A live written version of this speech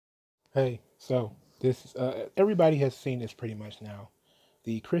Hey, so this everybody has seen this pretty much now.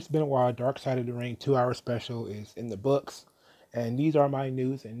 The Chris Benoit Dark Side of the Ring 2 hour special is in the books, and these are my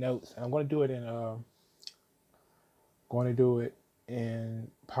news and notes. And I'm going to do it in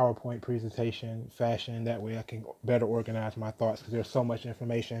PowerPoint presentation fashion. That way, I can better organize my thoughts because there's so much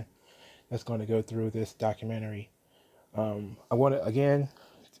information that's going to go through this documentary. I want to again,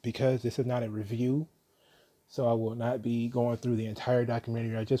 because this is not a review, so I will not be going through the entire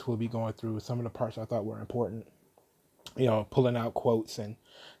documentary. I just will be going through some of the parts I thought were important, pulling out quotes and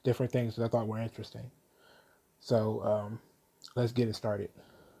different things that I thought were interesting. So let's get it started.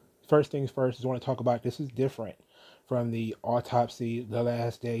 First things first is I want to talk about this is different from the autopsy, the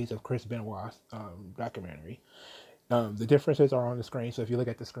last days of Chris Benoit's documentary. The differences are on the screen, so if you look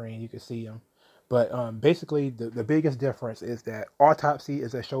at the screen, you can see them. But basically, the biggest difference is that Autopsy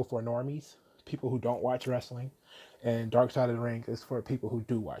is a show for normies, people who don't watch wrestling, and Dark Side of the Ring is for people who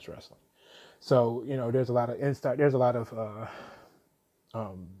do watch wrestling. So there's a lot of insight. There's a lot of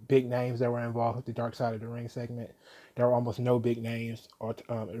big names that were involved with the Dark Side of the Ring segment. There were almost no big names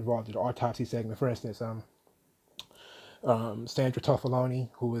involved in the Autopsy segment. For instance, Sandra Toffoloni,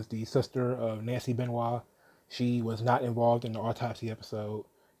 who was the sister of Nancy Benoit, she was not involved in the Autopsy episode.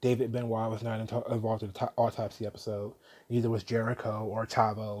 David Benoit was not involved in the Autopsy episode. Neither was Jericho or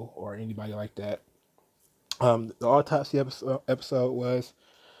Chavo or anybody like that. The Autopsy episode was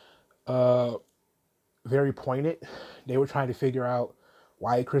very pointed. They were trying to figure out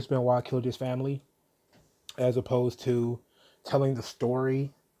why Chris Benoit killed his family, as opposed to telling the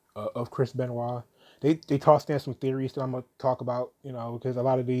story of Chris Benoit. They tossed in some theories that I'm gonna talk about, because a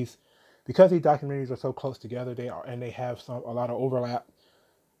lot of these documentaries are so close together, they have a lot of overlap.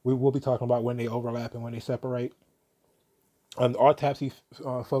 We will be talking about when they overlap and when they separate. The Autopsy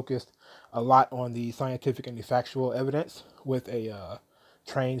focused a lot on the scientific and the factual evidence with a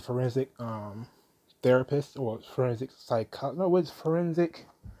trained forensic therapist or forensic psychologist. No, it's forensic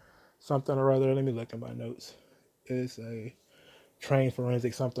something or other. Let me look at my notes. It's a trained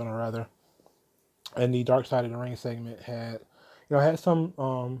forensic something or other. And the Dark Side of the Ring segment had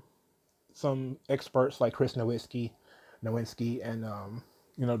some experts like Chris Nowinski, and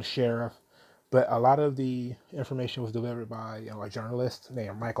the sheriff, but a lot of the information was delivered by a journalist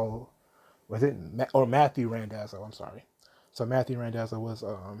named Matthew Randazzo. I'm sorry. So Matthew Randazzo was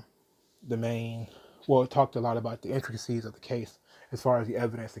the main. Well, it talked a lot about the intricacies of the case as far as the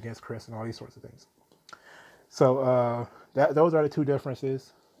evidence against Chris and all these sorts of things. So those are the two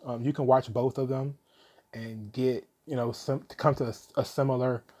differences. You can watch both of them and get to come to a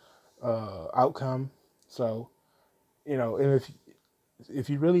similar outcome. So and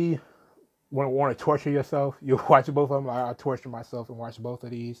if you really want to torture yourself, you'll watch both of them. I torture myself and watch both of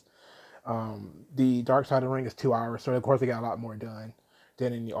these. The Dark Side of the Ring is 2 hours, so of course they got a lot more done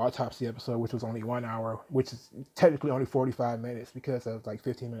than in the Autopsy episode, which was only 1 hour, which is technically only 45 minutes because of like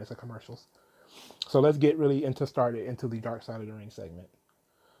 15 minutes of commercials. So let's get really into the Dark Side of the Ring segment.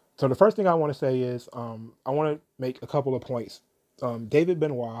 So the first thing I want to say is I want to make a couple of points. David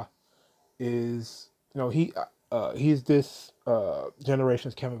Benoit is, he's this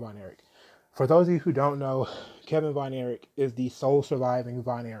generation's Kevin Von Erich. For those of you who don't know, Kevin Von Erich is the sole surviving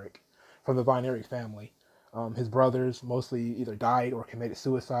Von Erich from the Von Erich family. His brothers mostly either died or committed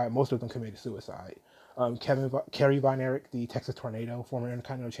suicide. Most of them committed suicide. Kerry Von Erich, the Texas Tornado, former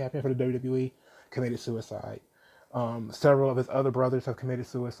Intercontinental Champion for the WWE, committed suicide. Several of his other brothers have committed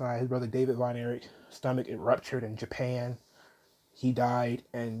suicide. His brother David Von Erich, stomach ruptured in Japan. He died.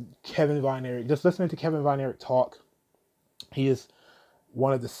 And Kevin Von Erich, just listening to Kevin Von Erich talk, he is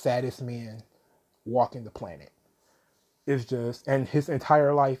one of the saddest men walking the planet. It's just, and his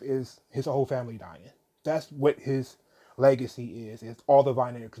entire life is his whole family dying. That's what his legacy is all the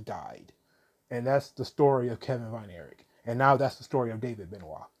Von Erichs died. And that's the story of Kevin Von Erich. And now that's the story of David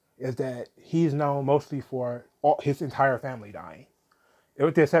Benoit, is that he's known mostly for his entire family dying,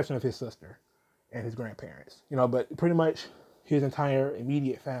 with the exception of his sister and his grandparents. But pretty much his entire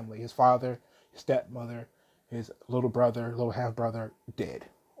immediate family, his father, his stepmother, his little brother, little half brother, dead.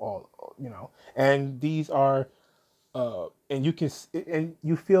 And these are, and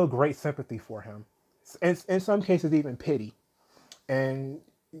you feel great sympathy for him. In some cases, even pity. And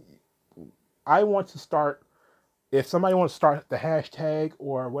I want to start, if somebody wants to start the hashtag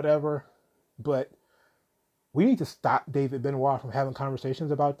or whatever, but we need to stop David Benoit from having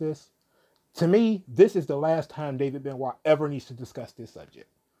conversations about this. To me, this is the last time David Benoit ever needs to discuss this subject.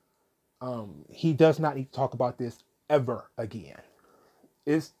 He does not need to talk about this ever again.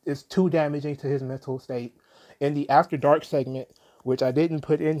 It's too damaging to his mental state. In the After Dark segment, which I didn't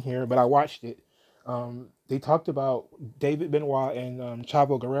put in here, but I watched it, They talked about David Benoit and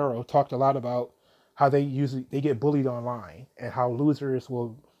Chavo Guerrero talked a lot about how they get bullied online and how losers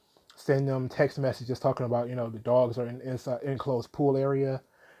will send them text messages talking about, the dogs are in inside enclosed pool area,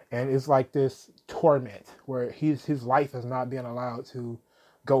 and it's like this torment where his life is not being allowed to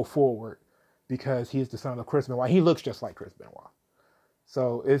go forward because he's the son of Chris Benoit. He looks just like Chris Benoit,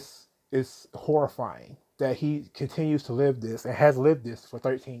 so it's horrifying that he continues to live this and has lived this for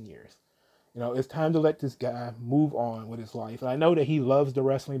 13 years. It's time to let this guy move on with his life. And I know that he loves the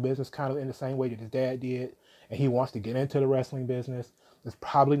wrestling business kind of in the same way that his dad did, and he wants to get into the wrestling business. It's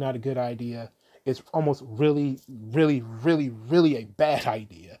probably not a good idea. It's almost really, really, really, really a bad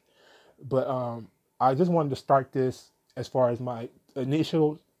idea. But I just wanted to start this as far as my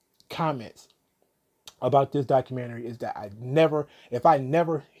initial comments about this documentary is that if I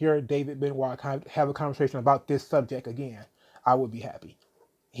never hear David Benoit have a conversation about this subject again, I would be happy.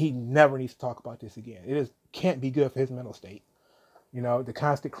 He never needs to talk about this again. Can't be good for his mental state. The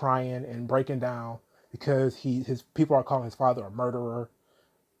constant crying and breaking down because his people are calling his father a murderer.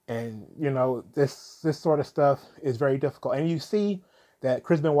 And, this sort of stuff is very difficult. And you see that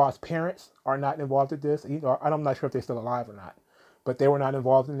Chris Benoit's parents are not involved in this. I'm not sure if they're still alive or not, but they were not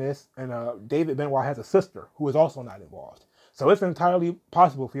involved in this. And David Benoit has a sister who is also not involved. So it's entirely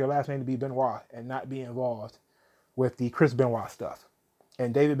possible for your last name to be Benoit and not be involved with the Chris Benoit stuff.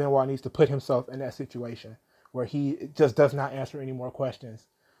 And David Benoit needs to put himself in that situation where he just does not answer any more questions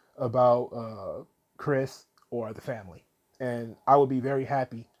about Chris or the family. And I would be very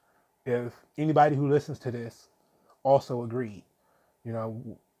happy if anybody who listens to this also agreed.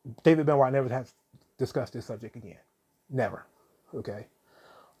 David Benoit never has discussed this subject again. Never. Okay.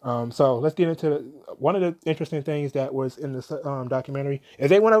 So let's get into one of the interesting things that was in this documentary is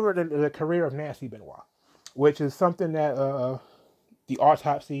they went over the career of Nancy Benoit, which is something that the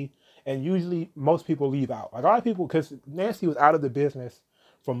autopsy and usually most people leave out. Like a lot of people, because Nancy was out of the business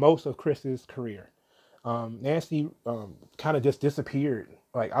for most of Chris's career. Nancy kind of just disappeared.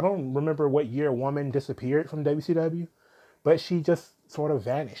 Like I don't remember what year a woman disappeared from WCW, but she just sort of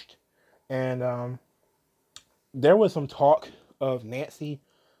vanished. And there was some talk of Nancy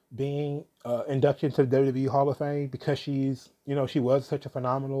being inducted into the WWE Hall of Fame because she was such a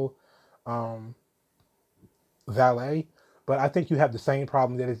phenomenal valet. But I think you have the same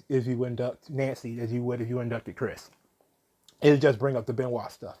problem that if you induct Nancy as you would if you inducted Chris. It'll just bring up the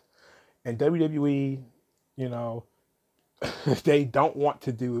Benoit stuff. And WWE, they don't want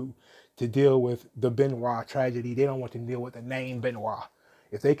to deal with the Benoit tragedy. They don't want to deal with the name Benoit.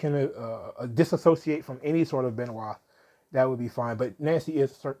 If they can disassociate from any sort of Benoit, that would be fine. But Nancy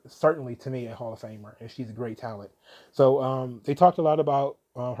is certainly, to me, a Hall of Famer, and she's a great talent. So they talked a lot about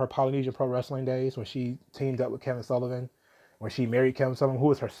her Polynesian Pro Wrestling days when she teamed up with Kevin Sullivan, when she married Kevin Sullivan, who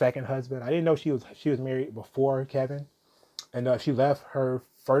was her second husband. I didn't know she was married before Kevin. And she left her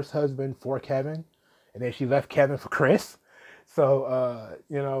first husband for Kevin, and then she left Kevin for Chris. So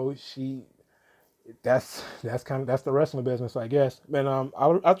that's the wrestling business, I guess. And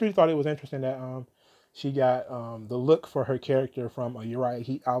I really thought it was interesting that she got the look for her character from a Uriah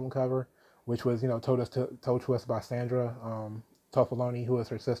Heep album cover, which was told to us by Sandra Toffaloni, who is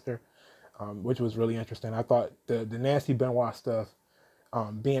her sister, which was really interesting. I thought the Nancy Benoit stuff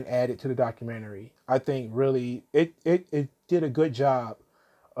being added to the documentary, I think really it did a good job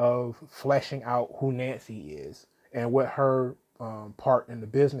of fleshing out who Nancy is and what her part in the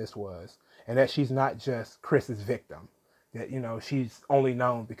business was, and that she's not just Chris's victim, that she's only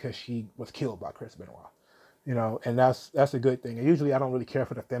known because she was killed by Chris Benoit, and that's a good thing. And usually I don't really care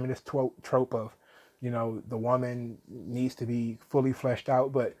for the feminist trope of the woman needs to be fully fleshed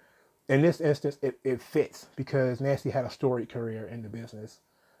out, but in this instance, it fits because Nancy had a storied career in the business,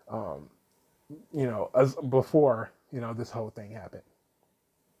 as before, this whole thing happened.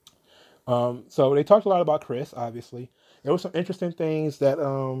 So they talked a lot about Chris, obviously. There were some interesting things that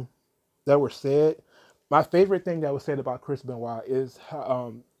were said. My favorite thing that was said about Chris Benoit is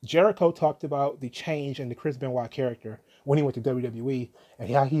Jericho talked about the change in the Chris Benoit character when he went to WWE and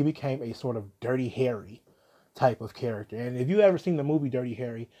how he became a sort of Dirty Harry type of character. And if you've ever seen the movie Dirty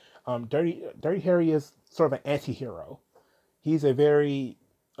Harry, Dirty Harry is sort of an anti-hero. He's a very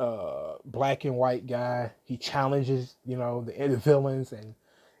black and white guy. He challenges, the villains, and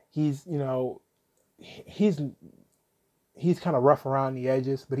he's kind of rough around the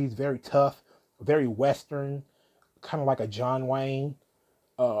edges, but he's very tough, very Western, kind of like a John Wayne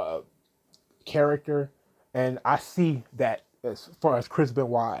character. And I see that as far as Chris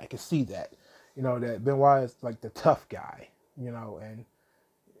Benoit, I can see that, that Benoit is like the tough guy, and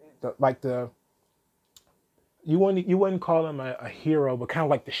you wouldn't call him a hero, but kind of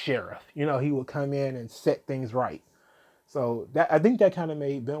like the sheriff. You know, he would come in and set things right. So that I think that kind of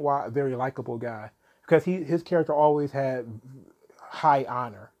made Benoit a very likable guy because his character always had high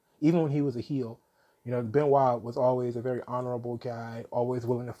honor, even when he was a heel. You know, Benoit was always a very honorable guy, always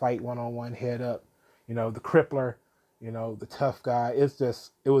willing to fight one on one, head up. You know, the crippler, you know, the tough guy. It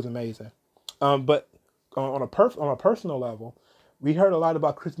was amazing. But on a personal level, we heard a lot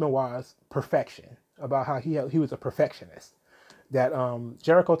about Chris Benoit's perfection, about how he was a perfectionist. That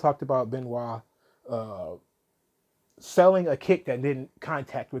Jericho talked about Benoit selling a kick that didn't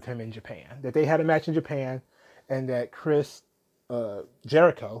contact with him in Japan. That they had a match in Japan, and that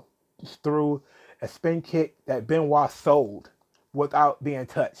Jericho threw a spin kick that Benoit sold without being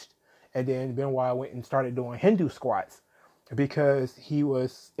touched. And then Benoit went and started doing Hindu squats because he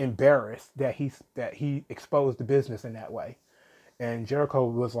was embarrassed that he exposed the business in that way. And Jericho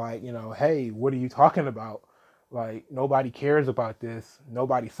was like, you know, hey, what are you talking about? Like, nobody cares about this.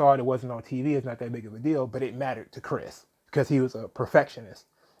 Nobody saw it. It wasn't on TV. It's not that big of a deal. But it mattered to Chris because he was a perfectionist.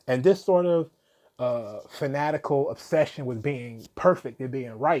 And this sort of fanatical obsession with being perfect and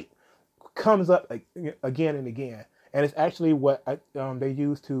being right comes up again and again. And it's actually what they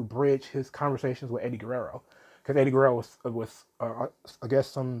used to bridge his conversations with Eddie Guerrero. Because Eddie Guerrero was I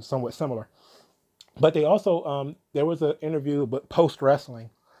guess, somewhat similar. But they also, there was an interview but post-wrestling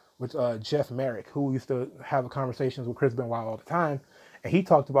with Jeff Marek, who used to have conversations with Chris Benoit all the time. And he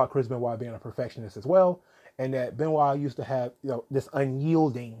talked about Chris Benoit being a perfectionist as well. And that Benoit used to have, you know, this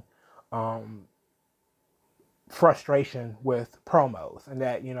unyielding frustration with promos. And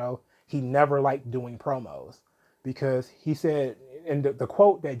that, you know, he never liked doing promos. Because he said, and the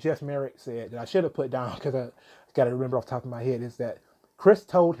quote that Jeff Marek said, that I should have put down because I got to remember off the top of my head, is that Chris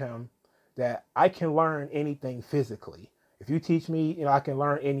told him that I can learn anything physically. If you teach me, you know, I can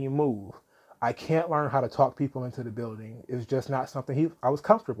learn any move. I can't learn how to talk people into the building. It's just not something I was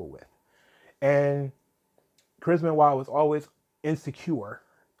comfortable with. And Chris Benoit was always insecure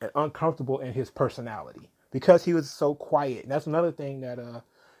and uncomfortable in his personality because he was so quiet. And that's another thing that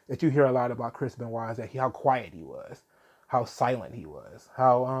you hear a lot about Chris Benoit, is that how quiet he was, how silent he was,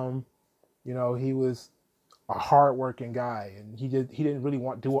 how you know, he was a hardworking guy, and he didn't really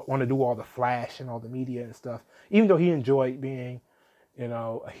want to do all the flash and all the media and stuff. Even though he enjoyed being, you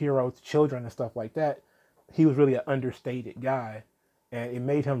know, a hero to children and stuff like that, he was really an understated guy, and it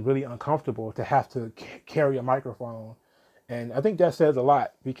made him really uncomfortable to have to carry a microphone. And I think that says a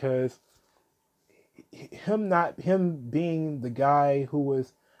lot, because him being the guy who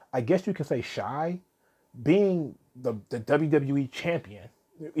was, I guess you could say, shy, being the WWE champion,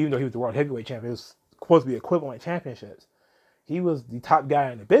 even though he was the world heavyweight champion, it was supposed to be equivalent championships. He was the top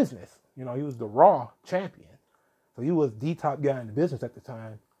guy in the business. You know, he was the Raw champion. So he was the top guy in the business at the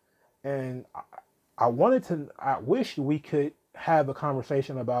time. And I wish we could have a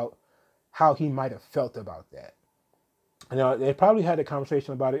conversation about how he might have felt about that. You know, they probably had a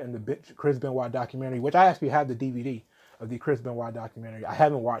conversation about it in the Chris Benoit documentary, which I actually have the DVD of the Chris Benoit documentary. I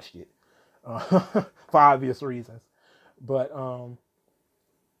haven't watched it for obvious reasons. But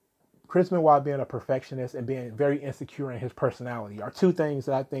Chris Benoit being a perfectionist and being very insecure in his personality are two things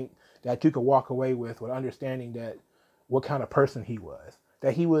that I think that you could walk away with understanding that what kind of person he was.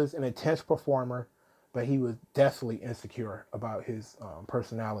 That he was an intense performer, but he was definitely insecure about his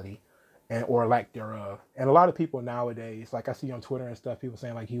personality or lack thereof. And a lot of people nowadays, like I see on Twitter and stuff, people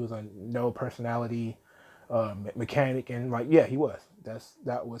saying like he was a no personality mechanic, and like, yeah, he was.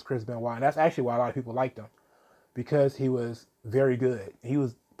 That was Chris Benoit, and that's actually why a lot of people liked him, because he was very good. He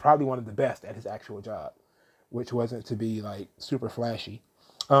was probably one of the best at his actual job, which wasn't to be like super flashy.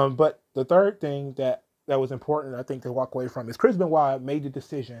 But the third thing that was important, I think, to walk away from is Chris Benoit made the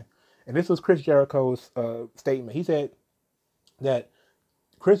decision, and this was Chris Jericho's statement. He said that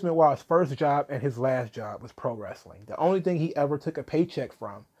Chris Benoit's first job and his last job was pro wrestling. The only thing he ever took a paycheck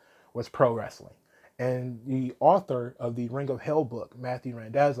from was pro wrestling. And the author of the Ring of Hell book, Matthew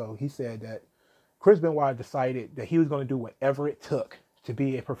Randazzo, he said that Chris Benoit decided that he was going to do whatever it took to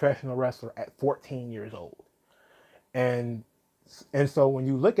be a professional wrestler at 14 years old. And so when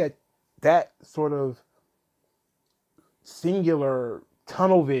you look at that sort of singular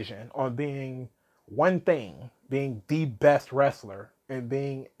tunnel vision on being one thing, being the best wrestler, and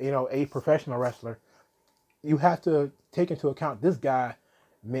being, you know, a professional wrestler, you have to take into account this guy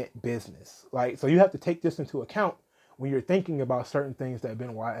meant business. Like, so you have to take this into account when you're thinking about certain things that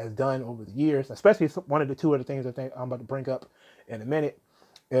Benoit has done over the years, especially one of the two other things I think I'm about to bring up in a minute.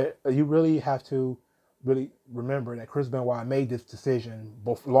 You really have to really remember that Chris Benoit made this decision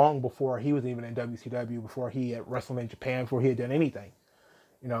long before he was even in WCW, before he had wrestled in Japan, before he had done anything.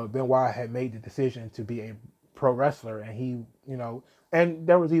 You know, Benoit had made the decision to be a pro wrestler, and he, you know, and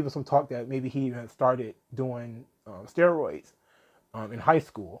there was even some talk that maybe he even started doing steroids in high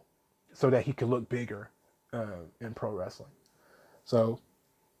school so that he could look bigger in pro wrestling. So,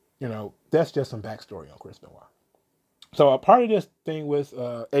 you know, that's just some backstory on Chris Benoit. So a part of this thing was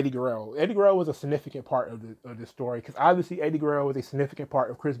Eddie Guerrero. Eddie Guerrero was a significant part of the story, because obviously Eddie Guerrero was a significant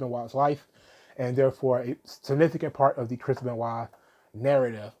part of Chris Benoit's life, and therefore a significant part of the Chris Benoit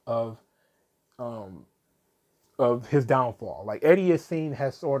narrative of his downfall. Like, Eddie is seen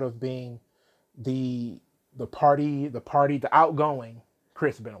as sort of being the outgoing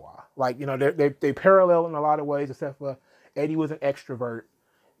Chris Benoit. Like, you know, they parallel in a lot of ways, except for Eddie was an extrovert,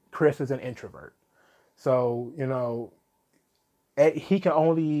 Chris is an introvert. So, you know, he can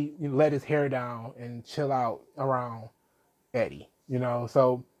only let his hair down and chill out around Eddie, you know.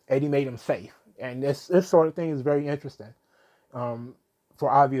 So Eddie made him safe, and this sort of thing is very interesting,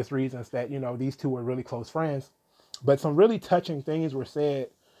 for obvious reasons that, you know, these two were really close friends. But some really touching things were said,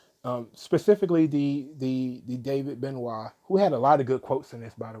 specifically the David Benoit, who had a lot of good quotes in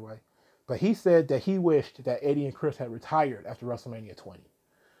this, by the way. But he said that he wished that Eddie and Chris had retired after WrestleMania 20.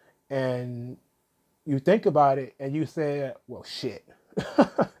 And you think about it and you say, well, shit.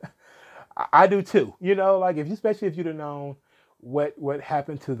 I do too. You know, like, especially if you'd have known what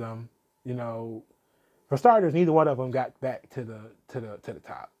happened to them, you know. For starters, neither one of them got back to the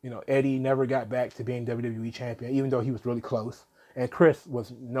top. You know, Eddie never got back to being WWE champion, even though he was really close. And Chris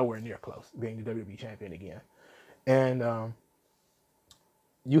was nowhere near close being the WWE champion again. And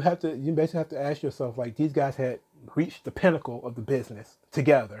you basically have to ask yourself, like, these guys had reached the pinnacle of the business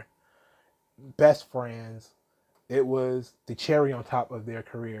together, best friends. It was the cherry on top of their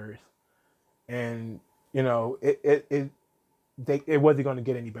careers, and you know, it wasn't going to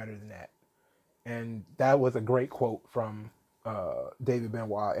get any better than that. And that was a great quote from David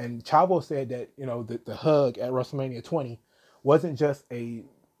Benoit. And Chavo said that, you know, the hug at WrestleMania 20 wasn't just a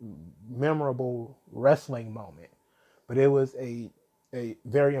memorable wrestling moment, but it was a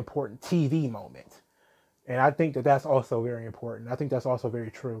very important TV moment. And I think that that's also very important. I think that's also very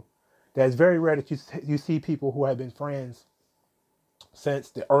true. That it's very rare that you see people who have been friends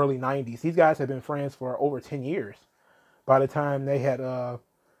since the early 90s. These guys have been friends for over 10 years. By the time they had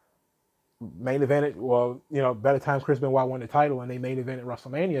main evented, well, you know, by the time Chris Benoit won the title and they main evented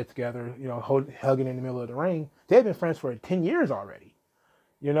WrestleMania together, you know, hugging in the middle of the ring, they had been friends for 10 years already.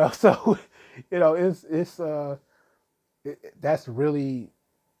 You know, so, you know, that's really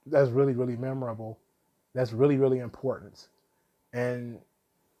memorable. That's really important. And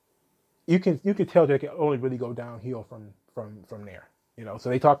you can tell they can only really go downhill from there. You know, so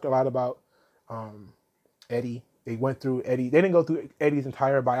they talked a lot about Eddie. They went through Eddie. They didn't go through Eddie's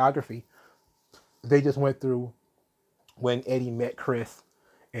entire biography. They just went through when Eddie met Chris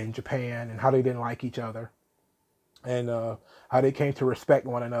in Japan and how they didn't like each other, and how they came to respect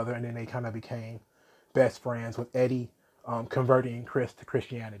one another, and then they kind of became best friends, with Eddie converting Chris to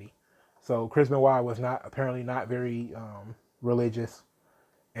Christianity. So Chris Benoit was apparently not very religious,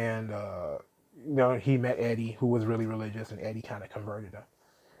 and you know, he met Eddie, who was really religious, and Eddie kind of converted him.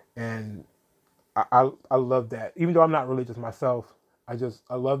 And I love that. Even though I'm not religious myself,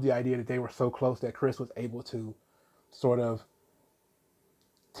 I love the idea that they were so close that Chris was able to sort of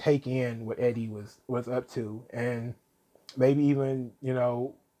take in what Eddie was up to, and maybe even, you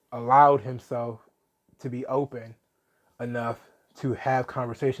know, allowed himself to be open enough to have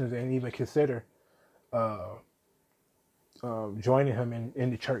conversations and even consider joining him in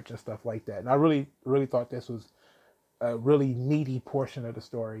the church and stuff like that. And I really thought this was a really meaty portion of the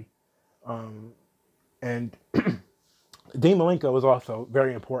story. And Dean Malenko was also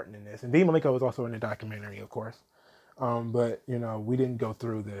very important in this. And Dean Malenko was also in the documentary, of course. But, you know, we didn't go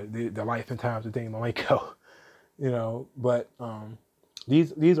through the life and times of Dean Malenko, you know. But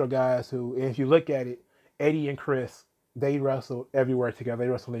these are guys who, if you look at it, Eddie and Chris, they wrestled everywhere together. They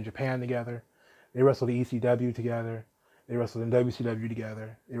wrestled in Japan together. They wrestled in ECW together. They wrestled in WCW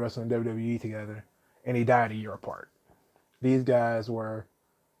together. They wrestled in WWE together. And they died a year apart. These guys were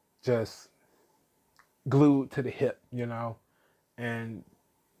just glued to the hip, you know. And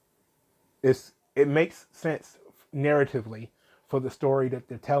it makes sense narratively for the story that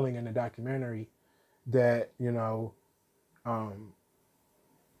they're telling in the documentary, that, you know,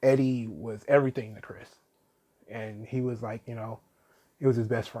 Eddie was everything to Chris. And he was like, you know, he was his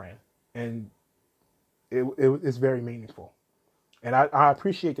best friend. And it's very meaningful. And I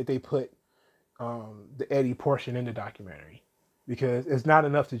appreciate that they put the Eddie portion in the documentary, because it's not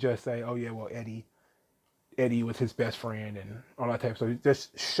enough to just say, oh yeah, well, Eddie was his best friend and all that type of stuff.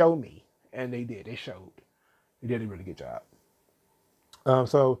 Just show me. And they did. They showed. They did a really good job.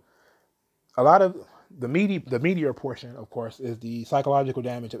 So a lot of the meteor portion, of course, is the psychological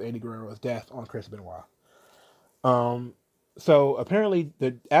damage of Eddie Guerrero's death on Chris Benoit. So apparently,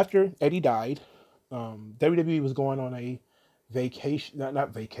 after Eddie died, WWE was going on a vacation,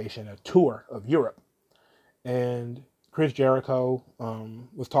 not vacation, a tour of Europe, and Chris Jericho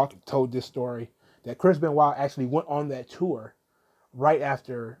told this story that Chris Benoit actually went on that tour right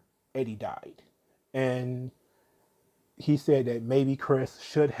after Eddie died, and he said that maybe Chris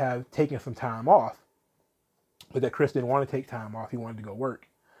should have taken some time off, but that Chris didn't want to take time off. He wanted to go work.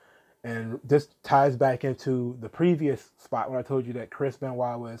 And this ties back into the previous spot when I told you that Chris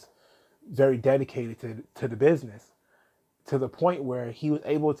Benoit was very dedicated to the business, to the point where he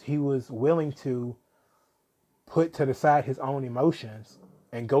was willing to put to the side his own emotions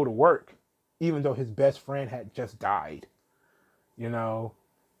and go to work, even though his best friend had just died,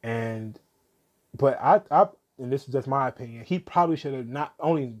 but and this is just my opinion, he probably should have not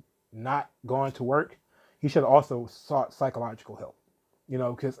only not gone to work, he should have also sought psychological help,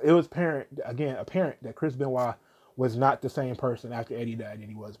 because it was apparent that Chris Benoit was not the same person after Eddie died than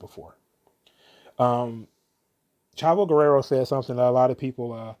he was before. Chavo Guerrero said something that a lot of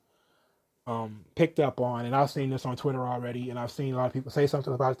people picked up on, and I've seen this on Twitter already, and I've seen a lot of people say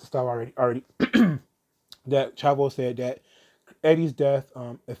something about this stuff already. That Chavo said that Eddie's death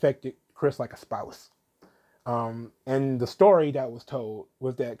affected Chris like a spouse. And the story that was told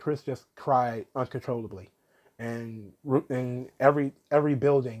was that Chris just cried uncontrollably, and every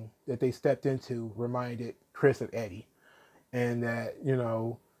building that they stepped into reminded Chris of Eddie, and that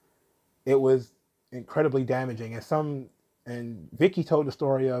it was incredibly damaging. And Vicky told the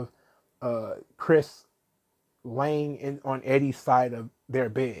story of Chris laying on Eddie's side of their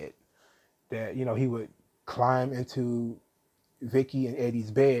bed, that he would climb into Vicky and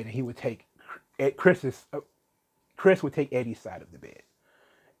Eddie's bed, and he would take Chris would take Eddie's side of the bed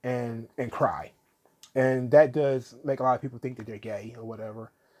and cry. And that does make a lot of people think that they're gay or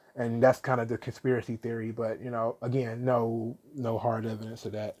whatever. And that's kind of the conspiracy theory, but again, no hard evidence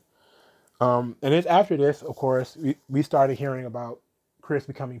of that. And it's after this, of course, we started hearing about Chris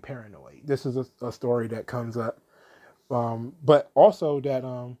becoming paranoid. This is a story that comes up. But also that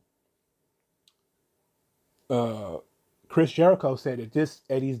Chris Jericho said that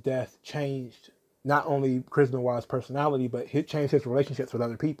Eddie's death changed not only Chris Benoit's personality, but it changed his relationships with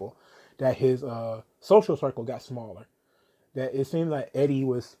other people. That his social circle got smaller. That it seemed like Eddie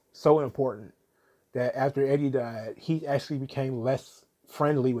was so important that after Eddie died, he actually became less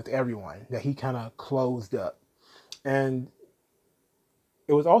friendly with everyone. That he kind of closed up. And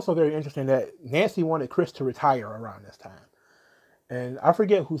it was also very interesting that Nancy wanted Chris to retire around this time. And I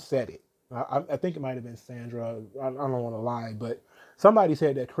forget who said it. I think it might have been Sandra. I don't want to lie, but somebody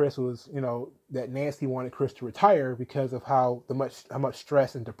said that Chris was, that Nancy wanted Chris to retire because of how much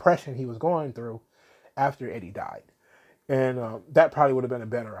stress and depression he was going through after Eddie died. And that probably would have been a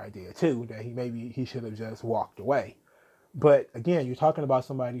better idea too, that he should have just walked away. But again, you're talking about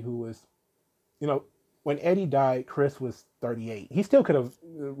somebody who was, when Eddie died, Chris was 38. He still could have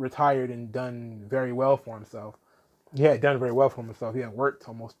retired and done very well for himself. He had done very well for himself. He had worked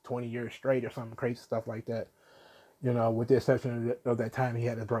almost 20 years straight or something crazy stuff like that. With the exception of that time he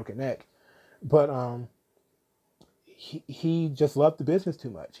had a broken neck. But he just loved the business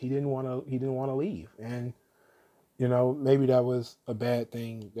too much. He didn't want to leave. And maybe that was a bad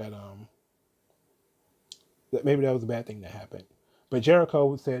thing that happened. But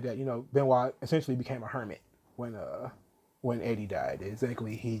Jericho said that Benoit essentially became a hermit when Eddie died.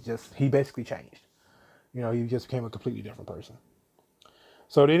 Exactly, he basically changed. He just became a completely different person.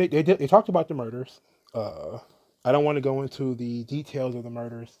 So they talked about the murders. I don't want to go into the details of the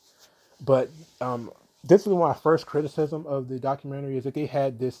murders, but this is my first criticism of the documentary, is that they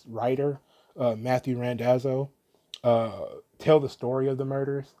had this writer, Matthew Randazzo, tell the story of the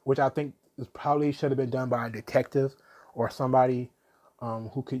murders, which I think probably should have been done by a detective or somebody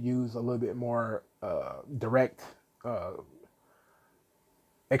who could use a little bit more direct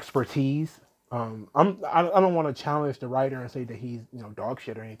expertise. I don't want to challenge the writer and say that he's dog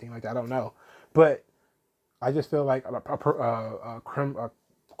shit or anything like that. I don't know, but I just feel like a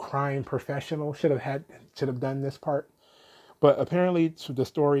crime professional should have done this part. But apparently, the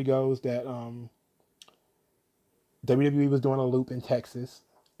story goes that WWE was doing a loop in Texas,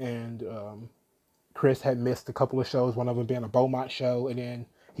 and Chris had missed a couple of shows. One of them being a Beaumont show, and then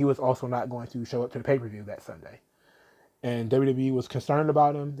he was also not going to show up to the pay-per-view that Sunday. And WWE was concerned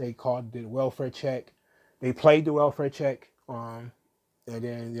about him. They did a welfare check. They played the welfare check. And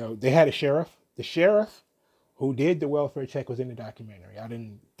then, they had a sheriff. The sheriff who did the welfare check was in the documentary. I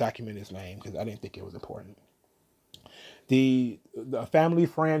didn't document his name because I didn't think it was important. The family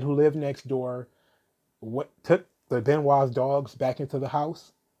friend who lived next door took the Benoit's dogs back into the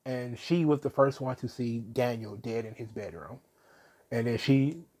house, and she was the first one to see Daniel dead in his bedroom. And then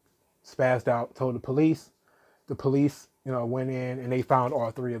she spazzed out, told the police. The police, went in and they found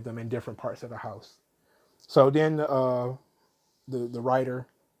all three of them in different parts of the house. So then the writer,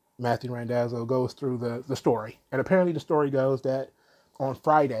 Matthew Randazzo, goes through the story. And apparently the story goes that on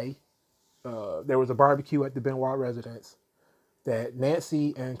Friday, there was a barbecue at the Benoit residence, that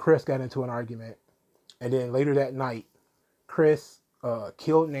Nancy and Chris got into an argument. And then later that night, Chris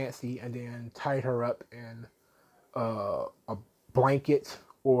killed Nancy and then tied her up in a blanket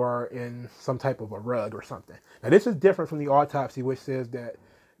or in some type of a rug or something. Now, this is different from the autopsy, which says that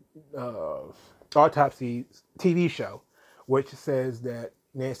autopsy TV show, which says that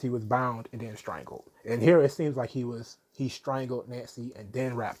Nancy was bound and then strangled. And here it seems like he strangled Nancy and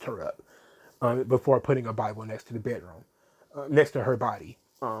then wrapped her up before putting a Bible next to the bedroom, next to her body.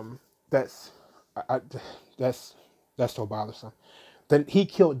 That's so bothersome. Then he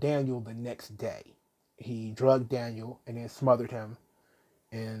killed Daniel the next day. He drugged Daniel and then smothered him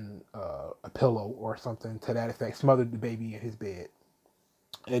in a pillow or something to that effect. Smothered the baby in his bed.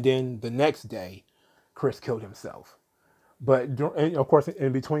 And then the next day, Chris killed himself. But and of course,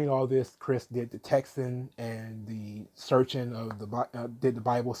 in between all this, Chris did the texting and the searching of did the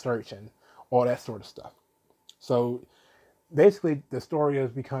Bible search and all that sort of stuff. So basically, the story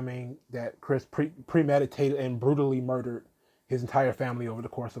is becoming that Chris premeditated and brutally murdered his entire family over the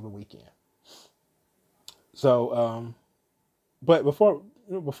course of a weekend. So, but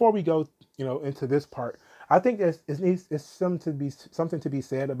before we go, into this part, I think it's something to be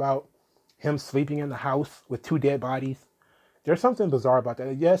said about him sleeping in the house with two dead bodies. There's something bizarre about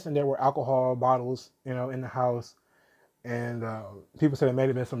that. Yes, and there were alcohol bottles, in the house, and people said it may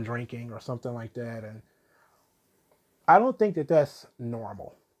have been some drinking or something like that. And I don't think that that's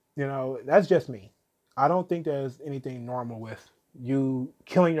normal. That's just me. I don't think there's anything normal with you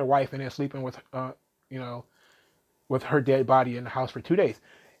killing your wife and then sleeping with, with her dead body in the house for 2 days.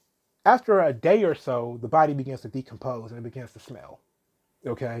 After a day or so, the body begins to decompose and it begins to smell.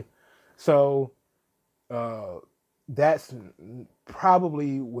 Okay, so that's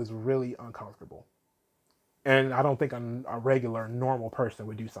probably was really uncomfortable. And I don't think a regular normal person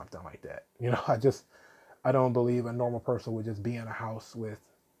would do something like that. I don't believe a normal person would just be in a house with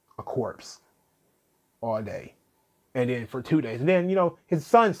a corpse all day. And then for 2 days. And then, his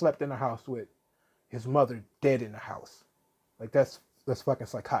son slept in the house with his mother dead in the house. Like, that's fucking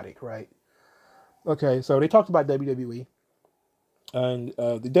psychotic, right? Okay, so they talked about WWE. And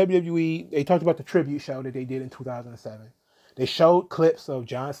the WWE, they talked about the tribute show that they did in 2007. They showed clips of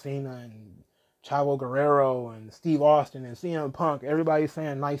John Cena and Chavo Guerrero and Steve Austin and CM Punk. Everybody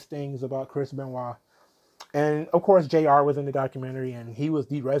saying nice things about Chris Benoit. And, of course, JR was in the documentary, and he was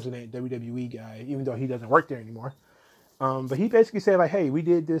the resident WWE guy, even though he doesn't work there anymore. But he basically said, like, hey, we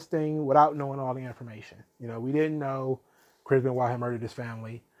did this thing without knowing all the information. We didn't know Chris Benoit had murdered his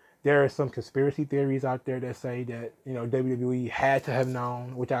family. There are some conspiracy theories out there that say that, WWE had to have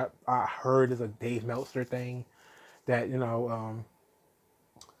known, which I heard is a Dave Meltzer thing, that,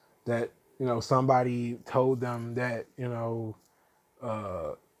 somebody told them that,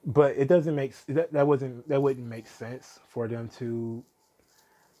 but it doesn't make, that wouldn't make sense for them to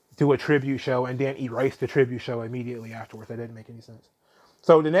do a tribute show and then erase the tribute show immediately afterwards. That didn't make any sense.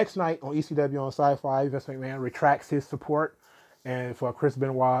 So the next night on ECW on Sci-Fi, Vince McMahon retracts his support and for Chris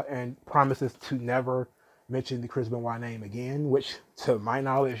Benoit and promises to never mention the Chris Benoit name again, which to my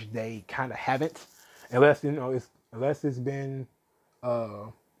knowledge they kind of haven't, unless it's been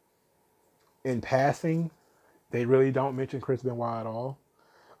in passing. They really don't mention Chris Benoit at all.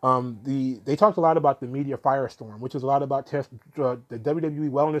 They talked a lot about the media firestorm, which is a lot about the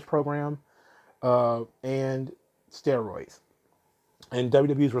WWE wellness program and steroids, and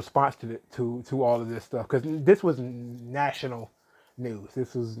WWE's response to all of this stuff, because this was national news.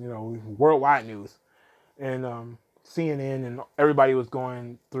 This was worldwide news, and CNN and everybody was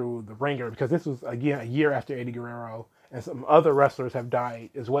going through the ringer because this was again a year after Eddie Guerrero and some other wrestlers have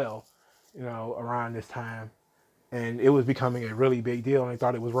died as well, around this time. And it was becoming a really big deal, and they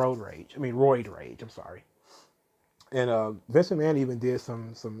thought it was roid rage. I'm sorry. And Vince McMahon even did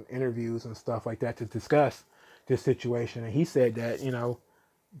some interviews and stuff like that to discuss this situation. And he said that,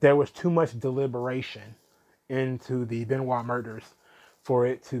 there was too much deliberation into the Benoit murders for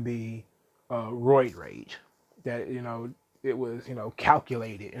it to be roid rage. That, it was,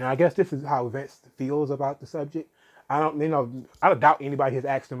 calculated. And I guess this is how Vince feels about the subject. I don't doubt anybody has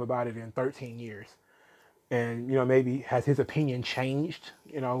asked him about it in 13 years. And, maybe has his opinion changed?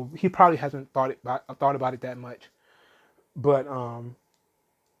 He probably hasn't thought about it that much. But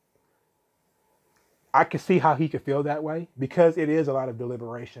I can see how he could feel that way, because it is a lot of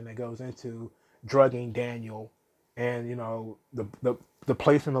deliberation that goes into drugging Daniel, and the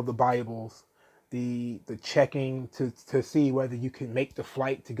placement of the Bibles, the checking to see whether you can make the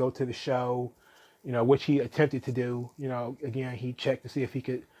flight to go to the show, which he attempted to do. Again, he checked to see if he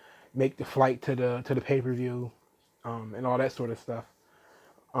could make the flight to the pay-per-view, and all that sort of stuff.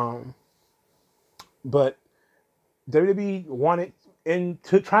 But WWE wanted,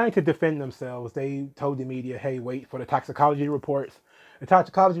 trying to defend themselves, they told the media, hey, wait for the toxicology reports. The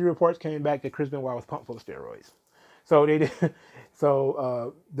toxicology reports came back that Chris Benoit was pumped full of steroids. So they did.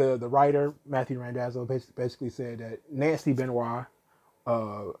 So the writer Matthew Randazzo basically said that Nancy Benoit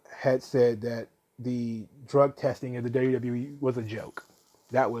had said that the drug testing of the WWE was a joke.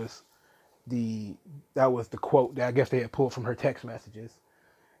 That was the quote that I guess they had pulled from her text messages.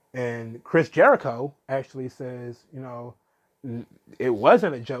 And Chris Jericho actually says, it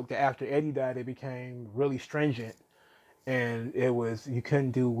wasn't a joke, that after Eddie died, it became really stringent, and it was, you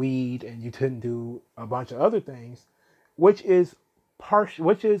couldn't do weed and you couldn't do a bunch of other things, which is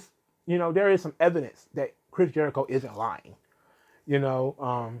there is some evidence that Chris Jericho isn't lying,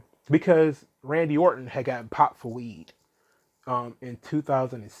 because Randy Orton had gotten popped for weed in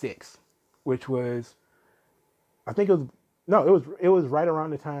 2006, which was, I think it was right around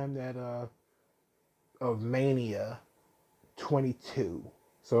the time that of Mania 22.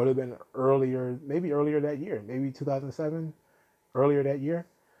 So it would have been maybe earlier that year, maybe 2007, earlier that year.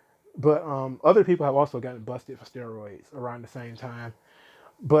 But other people have also gotten busted for steroids around the same time.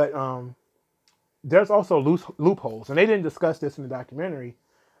 But there's also loopholes, and they didn't discuss this in the documentary,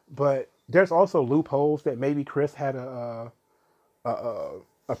 but there's also loopholes that maybe Chris had a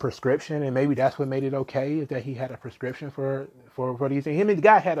prescription, and maybe that's what made it okay, is that he had a prescription for these things. I mean, the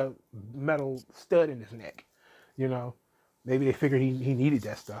guy had a metal stud in his neck, Maybe they figured he needed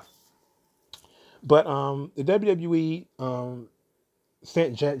that stuff. But the WWE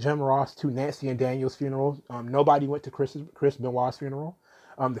sent Jim Ross to Nancy and Daniel's funeral. Nobody went to Chris Benoit's funeral.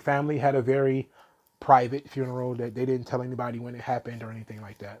 The family had a very private funeral that they didn't tell anybody when it happened or anything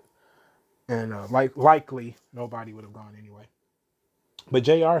like that. And likely nobody would have gone anyway. But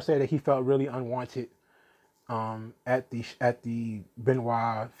JR said that he felt really unwanted at the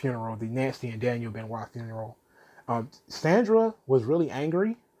Benoit funeral, the Nancy and Daniel Benoit funeral. Sandra was really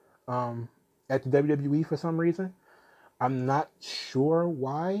angry at the WWE for some reason. I'm not sure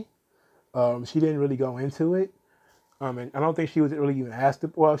why. She didn't really go into it. And I don't think she was really even asked.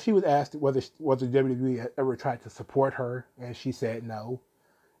 Well, she was asked whether the WWE ever tried to support her, and she said no.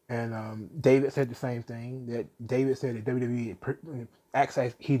 And David said the same thing. That David said that WWE acts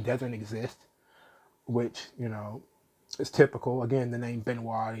like he doesn't exist, which is typical. Again, the name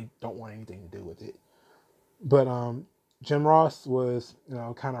Benoit, they don't want anything to do with it. But Jim Ross was,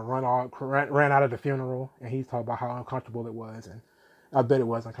 kind of ran out of the funeral, and he's talking about how uncomfortable it was, and I bet it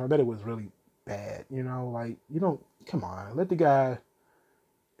was uncomfortable. I bet it was really bad. Come on, let the guy.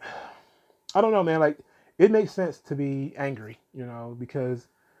 I don't know, man. Like, it makes sense to be angry, because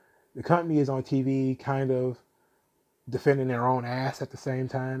the company is on TV, kind of defending their own ass at the same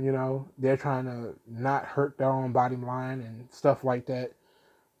time. They're trying to not hurt their own bottom line and stuff like that.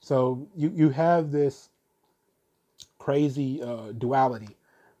 So you have this crazy duality.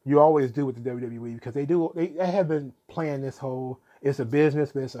 You always do with the WWE, because they have been playing this whole, it's a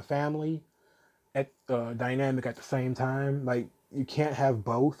business but it's a family dynamic at the same time. Like, you can't have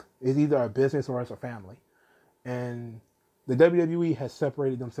both. It's either a business or it's a family. And the WWE has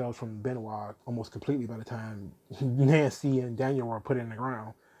separated themselves from Benoit almost completely by the time Nancy and Daniel were put in the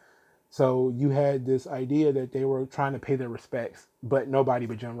ground. So you had this idea that they were trying to pay their respects, but nobody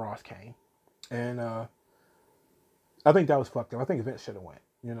but Jim Ross came. And I think that was fucked up. I think Vince should have went,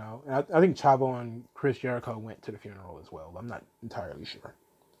 And I think Chavo and Chris Jericho went to the funeral as well. I'm not entirely sure.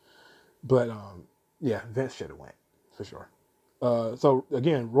 But yeah, Vince should have went for sure. So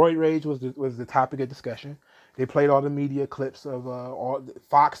again, roid rage was the topic of discussion. They played all the media clips of all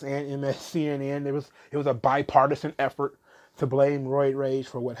Fox and CNN. It was a bipartisan effort to blame roid rage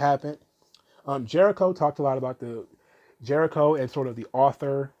for what happened. Jericho talked a lot about Jericho and sort of the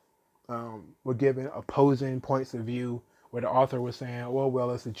author were given opposing points of view, where the author was saying, "Oh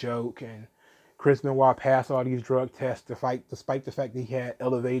well, it's a joke," and Chris Benoit passed all these drug tests despite the fact that he had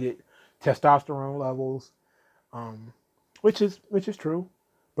elevated testosterone levels, which is true.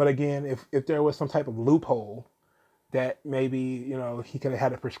 But again, if there was some type of loophole that maybe he could have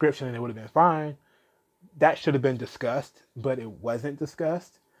had a prescription and it would have been fine, that should have been discussed, but it wasn't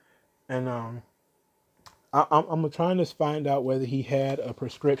discussed. And I'm trying to find out whether he had a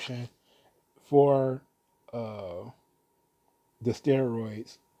prescription for the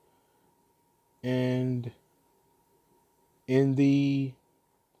steroids. And in the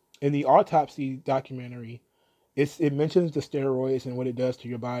autopsy documentary, it mentions the steroids and what it does to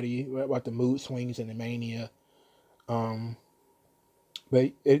your body, about the mood swings and the mania.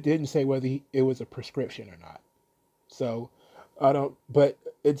 But it didn't say whether it was a prescription or not. So I don't. But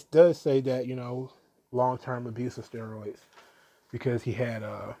it does say that, long-term abuse of steroids, because he had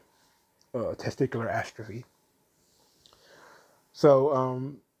testicular atrophy.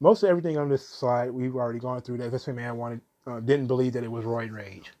 So most of everything on this slide we've already gone through. That this man didn't believe that it was roid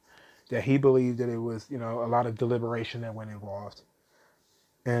rage, that he believed that it was a lot of deliberation that went involved.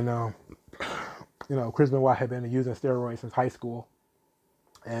 And Chris Benoit had been using steroids since high school,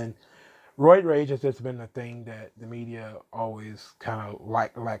 and roid rage has just been a thing that the media always kind of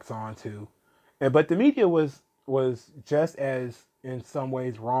lacks on to. But the media was just as, in some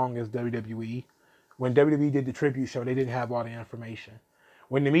ways, wrong as WWE. When WWE did the tribute show, they didn't have all the information.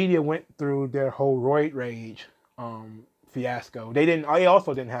 When the media went through their whole roid rage fiasco, they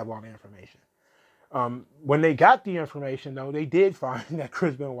also didn't have all the information. When they got the information, though, they did find that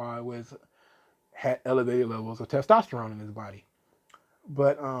Chris Benoit had elevated levels of testosterone in his body.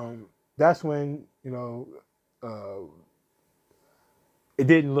 But that's when it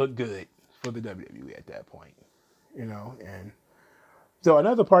didn't look good for the WWE at that point, and so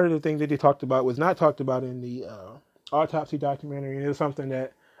another part of the thing that they talked about was not talked about in the autopsy documentary, and it was something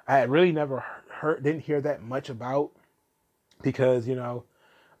that I had really never didn't hear that much about, because it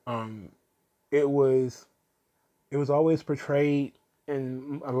was always portrayed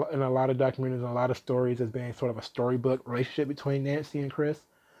in a lot of documentaries and a lot of stories as being sort of a storybook relationship between Nancy and Chris.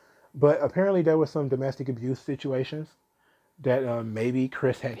 But apparently there was some domestic abuse situations that maybe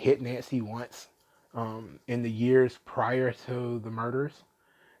Chris had hit Nancy once in the years prior to the murders,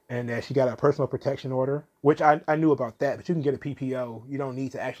 and that she got a personal protection order, which I knew about that. But you can get a PPO. You don't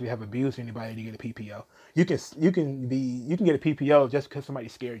need to actually have abused anybody to get a PPO. You can get a PPO just because somebody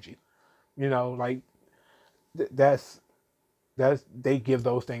scared you. That's they give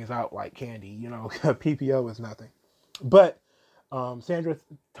those things out like candy. A PPO is nothing. But Sandra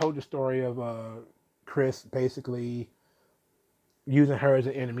told the story of Chris basically using her as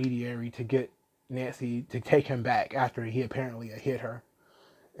an intermediary to get Nancy to take him back after he apparently had hit her.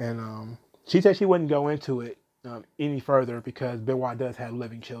 And she said she wouldn't go into it any further because Benoit does have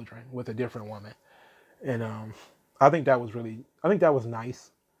living children with a different woman. And I think that was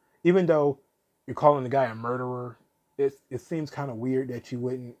nice. Even though you're calling the guy a murderer, it seems kind of weird that you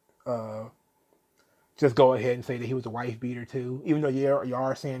wouldn't just go ahead and say that he was a wife beater too, even though you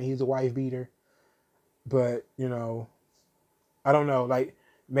are saying he's a wife beater. But I don't know, like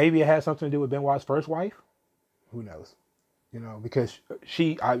maybe it has something to do with Benoit's first wife. Who knows? Because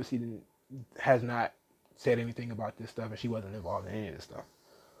she obviously has not said anything about this stuff, and she wasn't involved in any of this stuff.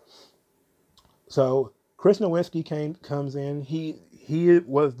 So Chris Nowinski comes in. He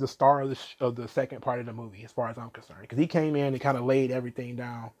was the star of the second part of the movie, as far as I'm concerned, because he came in and kind of laid everything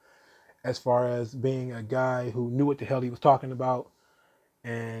down as far as being a guy who knew what the hell he was talking about,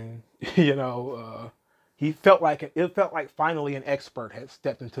 and it felt like finally an expert had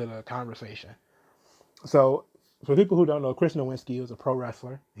stepped into the conversation. So for people who don't know, Chris Nowinski was a pro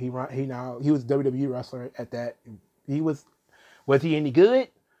wrestler. He was a WWE wrestler at that. Was he any good?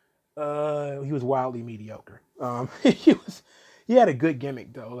 He was wildly mediocre. He had a good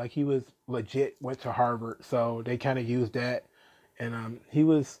gimmick though. Like he was legit, went to Harvard, so they kind of used that, and he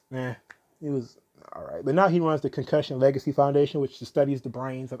was all right. But now he runs the Concussion Legacy Foundation, which studies the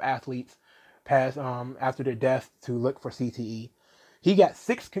brains of athletes past after their death to look for CTE. He got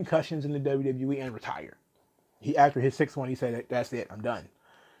 6 concussions in the WWE and retired. After his 6th one, he said, "That's it, I'm done."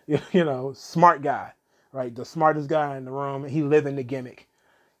 Smart guy, right? The smartest guy in the room. He lived in the gimmick.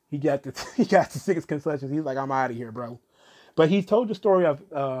 He got the 6 concussions. He's like, "I'm out of here, bro." But he told the story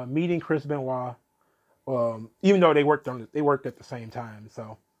of meeting Chris Benoit, even though they worked at the same time.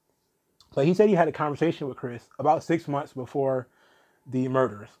 So he said he had a conversation with Chris about 6 months before the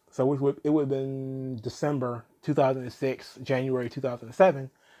murders. So it would have been December 2006, January 2007,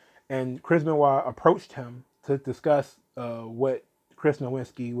 and Chris Benoit approached him to discuss what Chris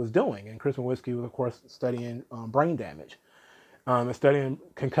Nowinski was doing. And Chris Nowinski was, of course, studying brain damage, and studying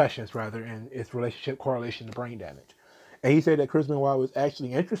concussions, rather, and its correlation to brain damage. And he said that Chris Benoit was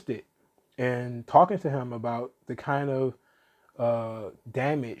actually interested in talking to him about the kind of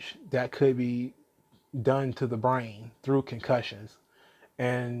damage that could be done to the brain through concussions.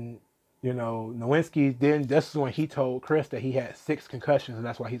 And Nowinski this is when he told Chris that he had 6 concussions and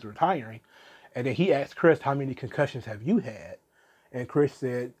that's why he's retiring. And then he asked Chris, "How many concussions have you had?" And Chris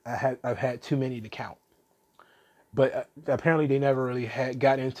said, I've had too many to count." But apparently they never really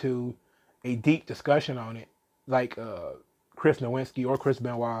got into a deep discussion on it, like Chris Nowinski or Chris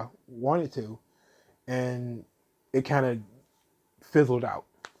Benoit wanted to, and it kind of fizzled out.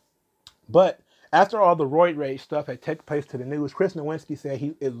 But after all the roid rage stuff had taken place to the news, Chris Nowinski said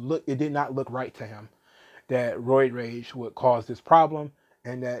it did not look right to him that roid rage would cause this problem,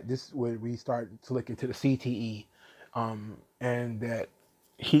 and that this would we start to look into the CTE, and that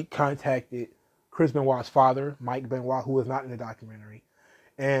he contacted Chris Benoit's father, Mike Benoit, who was not in the documentary,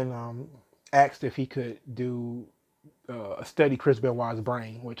 and asked if he could do study Chris Benoit's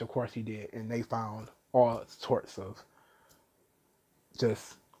brain, which of course he did, and they found all sorts of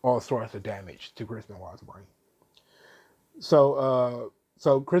damage to Chris Benoit's brain. So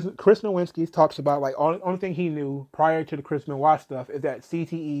Chris Nowinski talks about, like, only thing he knew prior to the Chris Benoit stuff is that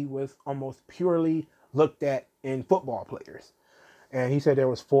CTE was almost purely looked at in football players. And he said there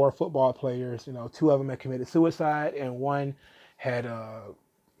was 4 football players, 2 of them had committed suicide, and one had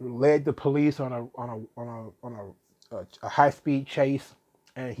led the police on a high-speed chase,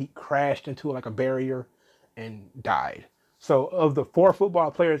 and he crashed into like a barrier and died. So of the 4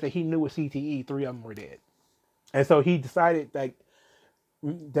 football players that he knew with CTE, 3 of them were dead. And so he decided that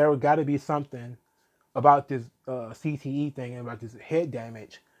there got to be something about this CTE thing and about this head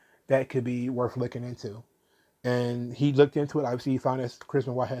damage that could be worth looking into. And he looked into it. Obviously, he found that Chris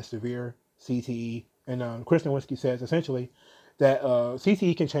Benoit has severe CTE. And Chris Nowinski says essentially that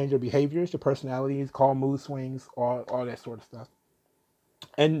CTE can change their behaviors, their personalities, cause mood swings, all that sort of stuff.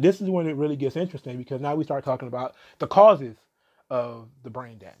 And this is when it really gets interesting, because now we start talking about the causes of the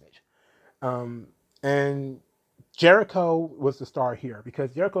brain damage. And Jericho was the star here,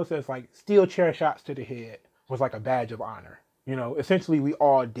 because Jericho says, like, steel chair shots to the head was like a badge of honor. Essentially we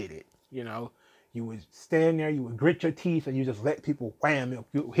all did it. You would stand there, you would grit your teeth, and you just let people wham,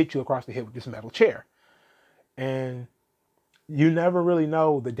 hit you across the head with this metal chair. And you never really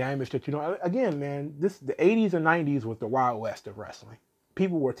know the damage that you know. Again, man, the 80s and 90s was the Wild West of wrestling.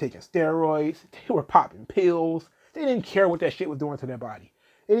 People were taking steroids, they were popping pills. They didn't care what that shit was doing to their body.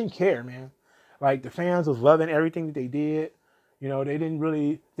 They didn't care, man. Like, the fans was loving everything that they did. They didn't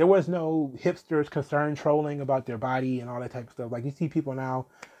really, there was no hipsters concerned trolling about their body and all that type of stuff. Like, you see people now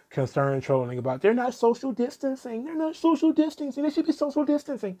concerned trolling about they're not social distancing. They should be social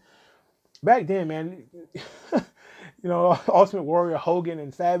distancing. Back then, man, Ultimate Warrior Hogan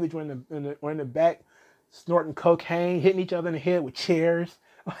and Savage were in the back snorting cocaine, hitting each other in the head with chairs.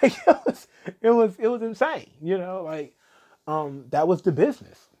 Like, it was insane. That was the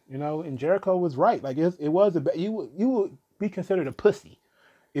business. And Jericho was right. Like, it was you would be considered a pussy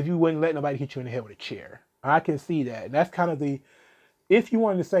if you wouldn't let nobody hit you in the head with a chair. I can see that. And that's kind of if you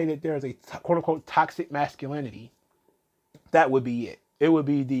wanted to say that there's a quote unquote toxic masculinity, that would be it. It would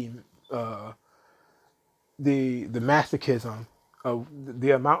be the masochism of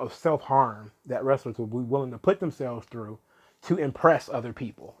the amount of self-harm that wrestlers would be willing to put themselves through to impress other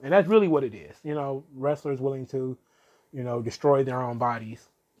people. And that's really what it is. Wrestlers willing to, destroy their own bodies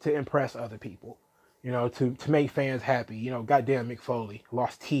to impress other people, to make fans happy. Goddamn Mick Foley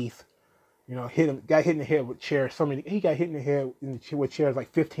lost teeth, got hit in the head with chairs. He got hit in the head with chairs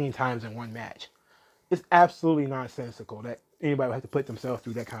like 15 times in one match. It's absolutely nonsensical that anybody would have to put themselves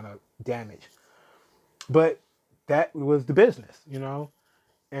through that kind of damage. But that was the business,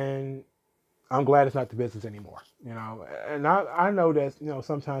 and I'm glad it's not the business anymore, And I know that,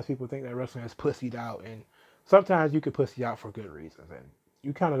 sometimes people think that wrestling is pussied out, and sometimes you could pussy out for good reasons, and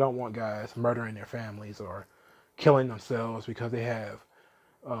you kind of don't want guys murdering their families or killing themselves because they have,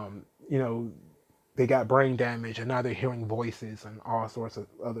 they got brain damage and now they're hearing voices and all sorts of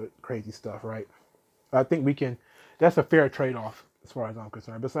other crazy stuff, right? I think that's a fair trade-off as far as I'm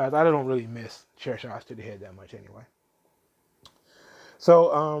concerned. Besides, I don't really miss chair shots to the head that much anyway.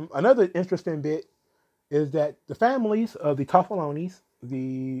 So another interesting bit is that the families of the Toffolonis,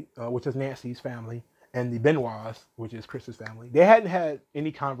 which is Nancy's family, and the Benoits, which is Chris's family, they hadn't had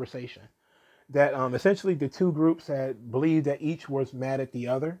any conversation. That essentially the two groups had believed that each was mad at the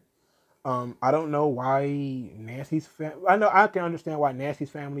other. I don't know why Nancy's family... I can understand why Nancy's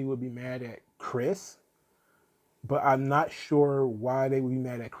family would be mad at Chris, but I'm not sure why they would be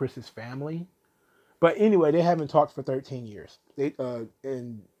mad at Chris's family. But anyway, they haven't talked for 13 years.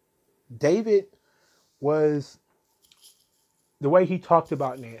 And David was... The way he talked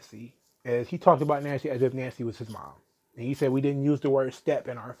about Nancy is he talked about Nancy as if Nancy was his mom. And he said we didn't use the word step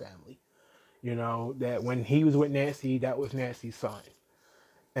in our family. That when he was with Nancy, that was Nancy's son.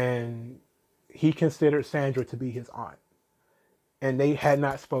 And he considered Sandra to be his aunt. And they had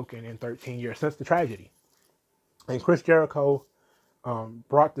not spoken in 13 years since the tragedy. And Chris Jericho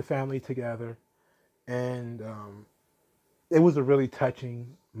brought the family together. And it was a really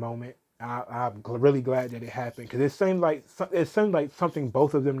touching moment. I'm really glad that it happened, because it seemed like something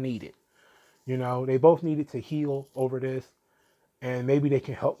both of them needed. You know, they both needed to heal over this, and maybe they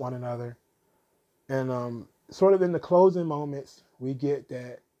can help one another. And sort of in the closing moments, we get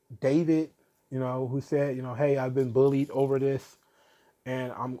that David, you know, who said, you know, hey, I've been bullied over this,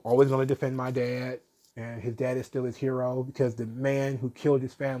 and I'm always going to defend my dad, and his dad is still his hero, because the man who killed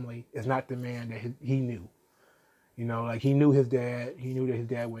his family is not the man that he knew. You know, like, he knew his dad. He knew that his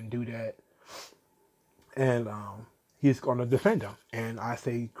dad wouldn't do that. And he's going to defend him. And I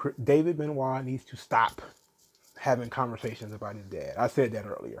say David Benoit needs to stop having conversations about his dad. I said that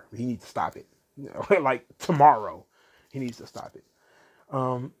earlier. He needs to stop it. You know, like tomorrow, he needs to stop it.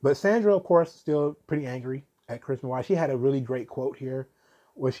 But Sandra, of course, is still pretty angry at Chris Benoit. She had a really great quote here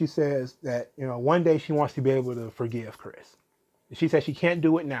where she says that, you know, one day she wants to be able to forgive Chris. She says she can't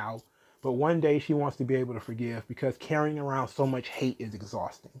do it now, but one day she wants to be able to forgive, because carrying around so much hate is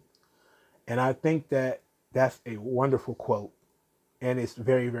exhausting. And I think that that's a wonderful quote, and it's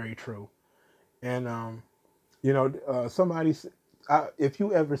very, very true. And, you know, if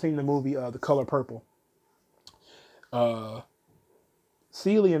you ever seen the movie The Color Purple,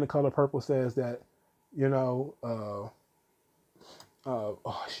 Celie in The Color Purple says that, you know,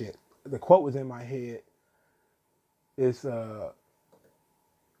 oh shit, the quote was in my head. It's,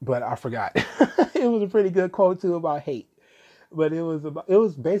 but I forgot. It was a pretty good quote too about hate. But it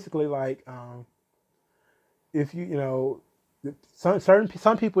was basically like, if you know,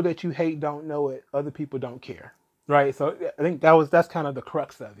 some people that you hate don't know it, other people don't care, right? So I think that's kind of the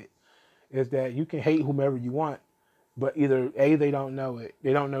crux of it, is that you can hate whomever you want, but either A, they don't know it,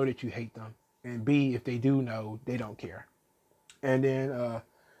 they don't know that you hate them, and B, if they do know, they don't care. And then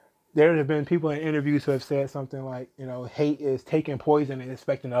there have been people in interviews who have said something like, you know, hate is taking poison and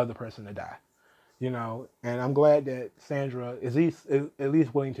expecting the other person to die. You know, and I'm glad that Sandra is at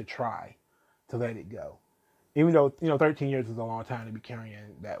least willing to try to let it go. Even though, you know, 13 years is a long time to be carrying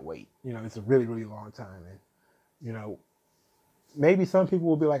that weight. You know, it's a really, really long time. And, you know, maybe some people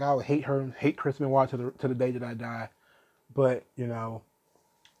will be like, I would hate her and hate Chris Benoit to the day that I die. But, you know,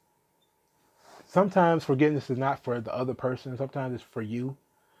 sometimes forgiveness is not for the other person. Sometimes it's for you.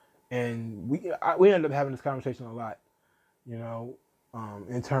 And we end up having this conversation a lot, you know,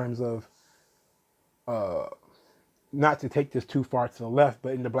 in terms of, not to take this too far to the left,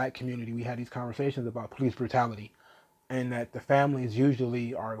 but in the black community, we had these conversations about police brutality, and that the families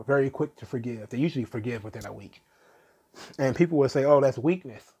usually are very quick to forgive. They usually forgive within a week. And people would say, oh, that's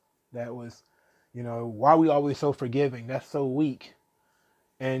weakness. That was, you know, why are we always so forgiving? That's so weak.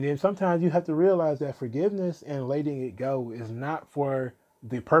 And then sometimes you have to realize that forgiveness and letting it go is not for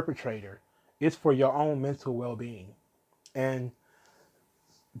the perpetrator. It's for your own mental well-being. And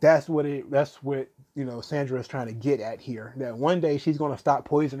that's what, you know, Sandra is trying to get at here. That one day she's going to stop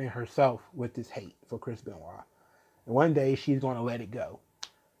poisoning herself with this hate for Chris Benoit. And one day she's going to let it go.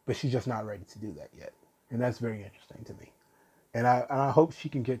 But she's just not ready to do that yet. And that's very interesting to me. And I hope she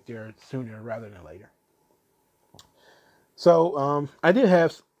can get there sooner rather than later. So I did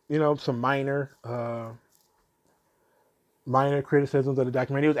have, you know, some minor criticisms of the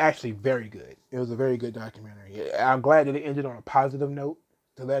documentary. It was actually very good. It was a very good documentary. I'm glad that it ended on a positive note,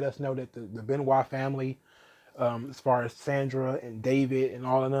 to let us know that the Benoit family, as far as Sandra and David and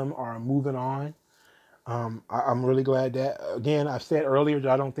all of them, are moving on. I'm really glad that, again, I've said earlier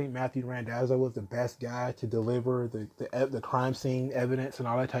that I don't think Matthew Randazzo was the best guy to deliver the crime scene evidence and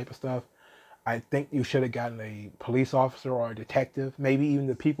all that type of stuff. I think you should have gotten a police officer or a detective, maybe even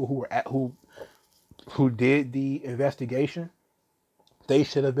the people who did the investigation. They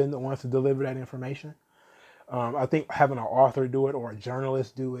should have been the ones to deliver that information. I think having an author do it or a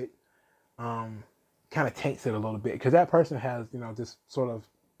journalist do it kind of taints it a little bit, because that person has, you know, this sort of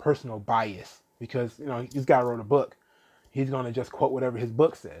personal bias, because, you know, this guy wrote a book. He's going to just quote whatever his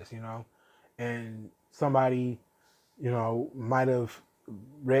book says, you know, and somebody, you know, might have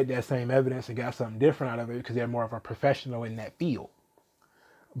read that same evidence and got something different out of it because they're more of a professional in that field.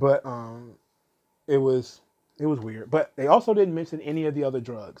 But it was weird. But they also didn't mention any of the other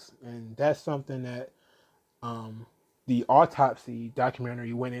drugs, and that's something that the autopsy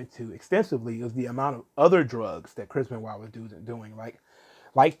documentary went into extensively. Is the amount of other drugs that Chris Benoit was doing, like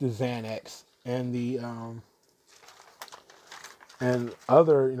the Xanax and the and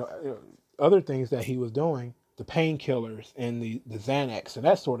other, you know, other things that he was doing, the painkillers and the Xanax and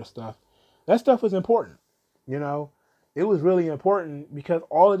that sort of stuff. That stuff was important, you know. It was really important because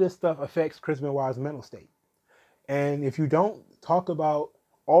all of this stuff affects Chris Benoit's mental state. And if you don't talk about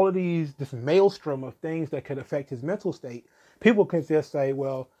all of this maelstrom of things that could affect his mental state, people can just say,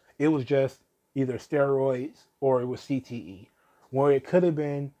 well, it was just either steroids or it was CTE. Where it could have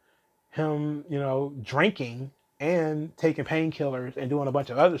been him, drinking and taking painkillers and doing a bunch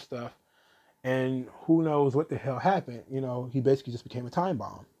of other stuff. And who knows what the hell happened. He basically just became a time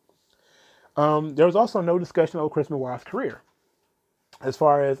bomb. There was also no discussion of Chris Benoit's career as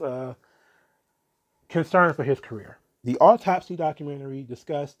far as concern for his career. The autopsy documentary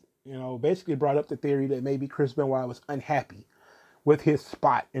discussed, basically brought up the theory that maybe Chris Benoit was unhappy with his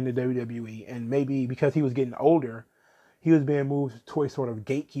spot in the WWE, and maybe because he was getting older, he was being moved to a sort of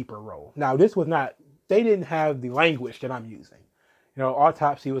gatekeeper role. Now, this was not, they didn't have the language that I'm using.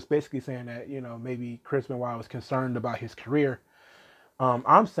 Autopsy was basically saying that, maybe Chris Benoit was concerned about his career.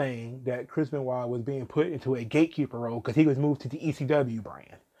 I'm saying that Chris Benoit was being put into a gatekeeper role because he was moved to the ECW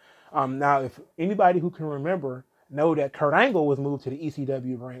brand. Now, if anybody who can remember know that Kurt Angle was moved to the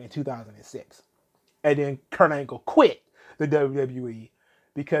ECW brand in 2006. And then Kurt Angle quit the WWE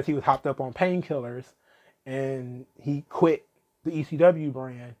because he was hopped up on painkillers, and he quit the ECW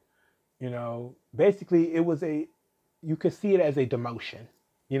brand. Basically it was you could see it as a demotion.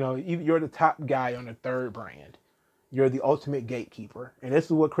 You're the top guy on the third brand. You're the ultimate gatekeeper. And this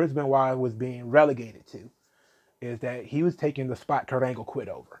is what Chris Benoit was being relegated to, is that he was taking the spot Kurt Angle quit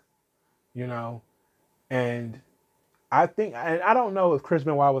over. And I think, and I don't know if Chris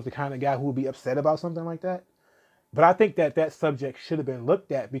Benoit was the kind of guy who would be upset about something like that, but I think that subject should have been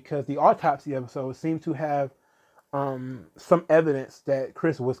looked at, because the autopsy episode seemed to have some evidence that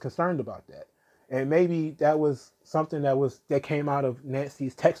Chris was concerned about that. And maybe that was something that came out of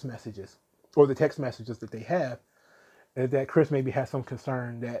Nancy's text messages, or the text messages that they have, is that Chris maybe had some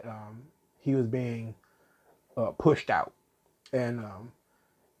concern that he was being pushed out. And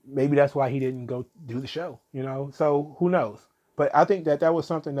maybe that's why he didn't go do the show, So who knows? But I think that was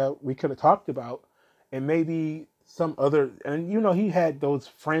something that we could have talked about, and maybe some other, and he had those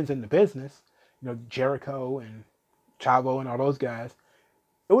friends in the business, Jericho and Chavo and all those guys.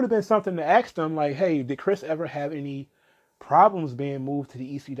 It would have been something to ask them, like, hey, did Chris ever have any problems being moved to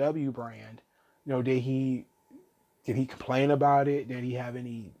the ECW brand? Did he complain about it? Did he have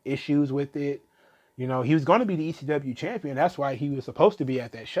any issues with it? He was going to be the ECW champion. That's why he was supposed to be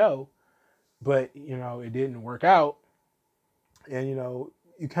at that show. But, it didn't work out. And,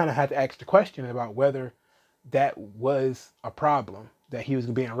 you kind of had to ask the question about whether that was a problem, that he was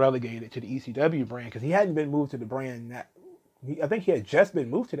being relegated to the ECW brand, because he hadn't been moved to the brand I think he had just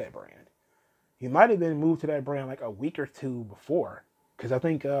been moved to that brand. He might have been moved to that brand like a week or two before. Because I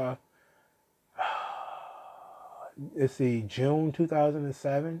think, let's see, June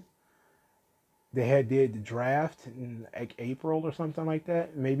 2007, they did the draft in like April or something like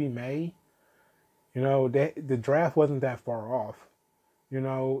that, maybe May. The draft wasn't that far off,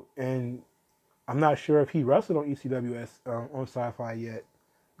 and I'm not sure if he wrestled on ECWS on Sci-Fi yet,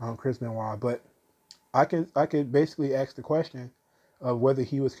 Chris Benoit, but I could basically ask the question of whether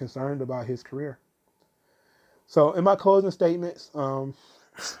he was concerned about his career. So in my closing statements,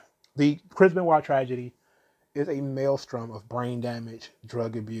 the Chris Benoit tragedy is a maelstrom of brain damage,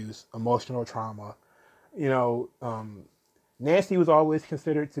 drug abuse, emotional trauma. Nancy was always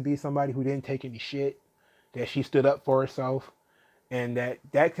considered to be somebody who didn't take any shit, that she stood up for herself, and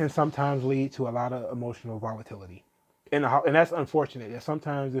that can sometimes lead to a lot of emotional volatility. And that's unfortunate. That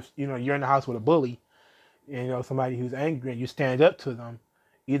sometimes if you're in the house with a bully, somebody who's angry, and you stand up to them,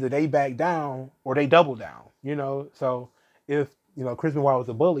 either they back down or they double down. So if Chris Benoit was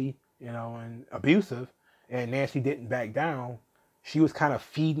a bully, and abusive, and Nancy didn't back down, she was kind of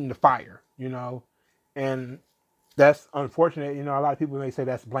feeding the fire, and that's unfortunate. A lot of people may say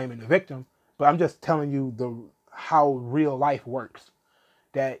that's blaming the victim, but I'm just telling you how real life works.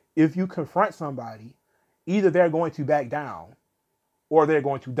 That if you confront somebody, either they're going to back down or they're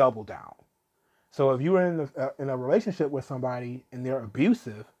going to double down. So if you're in a relationship with somebody and they're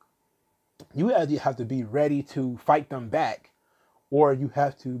abusive, you either have to be ready to fight them back, or you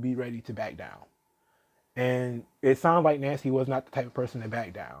have to be ready to back down. And it sounds like Nancy was not the type of person to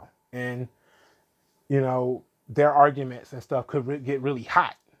back down. And, their arguments and stuff could get really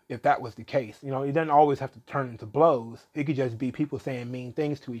hot if that was the case. It doesn't always have to turn into blows. It could just be people saying mean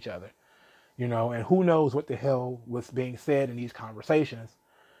things to each other, and who knows what the hell was being said in these conversations,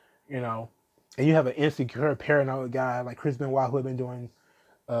 and you have an insecure, paranoid guy like Chris Benoit, who had been doing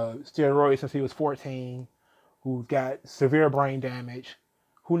steroids since he was 14, who got severe brain damage.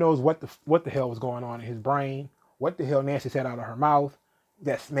 Who knows what the hell was going on in his brain? What the hell Nancy said out of her mouth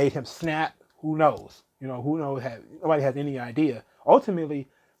that's made him snap? Who knows? Who knows? Nobody has any idea. Ultimately,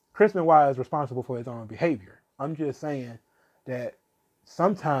 Chris Benoit is responsible for his own behavior. I'm just saying that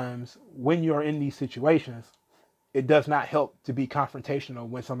sometimes when you're in these situations, it does not help to be confrontational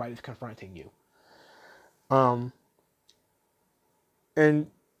when somebody's confronting you.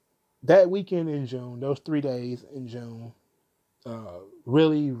 And that weekend in June, those 3 days in June,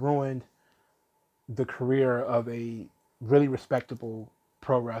 really ruined the career of a really respectable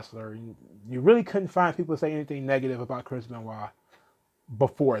pro wrestler. You really couldn't find people say anything negative about Chris Benoit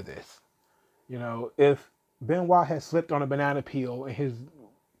before this. You know, if Benoit had slipped on a banana peel in his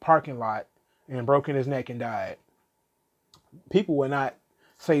parking lot and broken his neck and died, people would not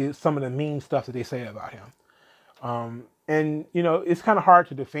say some of the mean stuff that they say about him. And, you know, it's kind of hard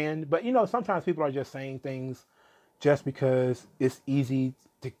to defend, but, you know, sometimes people are just saying things just because it's easy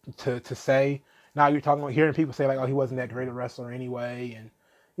to say. Now you're talking about hearing people say, like, oh, he wasn't that great a wrestler anyway. And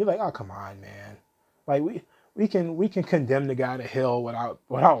you're like, oh, come on, man. Like, we can condemn the guy to hell without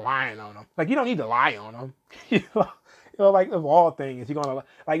lying on him. Like, you don't need to lie on him. You know, like, of all things, you're gonna,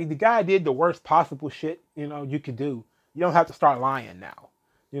 like, the guy did the worst possible shit, you know, you could do. You don't have to start lying now.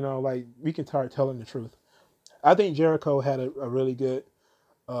 You know, like, we can start telling the truth. I think Jericho had a really good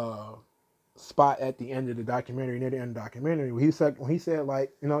spot at the end of the documentary, near the end of the documentary, when he said,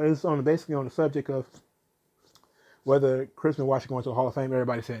 like, you know, it was basically on the subject of whether Chris Benoit should go into the Hall of Fame.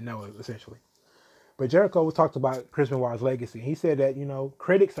 Everybody said no, essentially. But Jericho was talked about Chris Benoit's legacy. He said that, you know,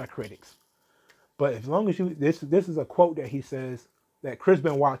 critics are critics. But as long as this is a quote that he says that Chris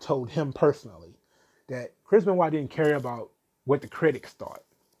Benoit told him personally, that Chris Benoit didn't care about what the critics thought.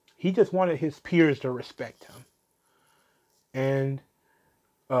 He just wanted his peers to respect him. And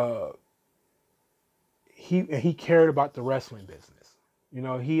he cared about the wrestling business. You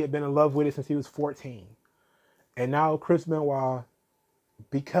know, he had been in love with it since he was 14. And now Chris Benoit,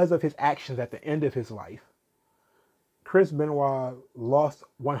 because of his actions at the end of his life, Chris Benoit lost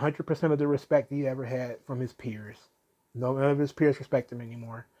 100% of the respect he ever had from his peers. None of his peers respect him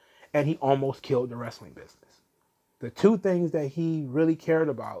anymore. And he almost killed the wrestling business. The two things that he really cared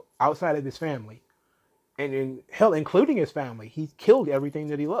about outside of his family, and in hell, including his family, he killed everything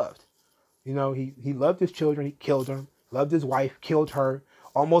that he loved. You know, he loved his children, he killed them. Loved his wife, killed her.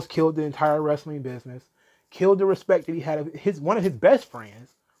 Almost killed the entire wrestling business. Killed the respect that he had of one of his best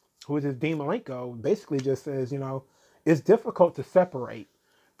friends, who is his Dean Malenko, basically just says, you know, it's difficult to separate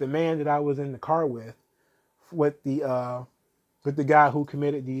the man that I was in the car with the guy who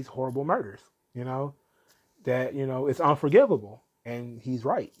committed these horrible murders. You know, that, you know, it's unforgivable. And he's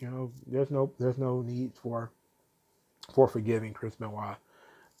right. You know, there's no need for forgiving Chris Benoit.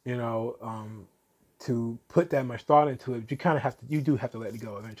 You know, to put that much thought into it, you do have to let it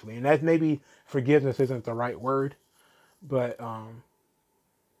go eventually. And that maybe forgiveness isn't the right word, but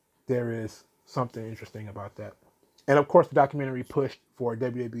there is something interesting about that. And of course, the documentary pushed for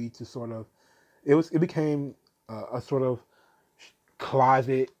WWE to sort of, it became a sort of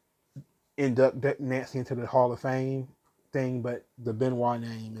closet induct Nancy into the Hall of Fame thing, but the Benoit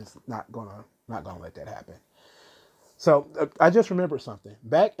name is not gonna let that happen. So I just remembered something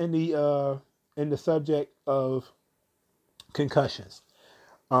back in the subject of concussions.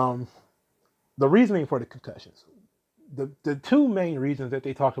 The reasoning for the concussions, the two main reasons that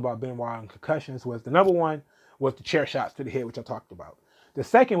they talked about Benoit and concussions was, the number one was the chair shots to the head, which I talked about. The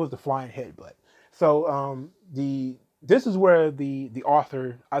second was the flying headbutt. So this is where the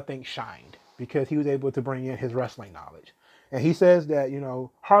author, I think, shined, because he was able to bring in his wrestling knowledge. And he says that, you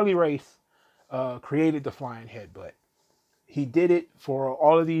know, Harley Race created the flying headbutt. He did it for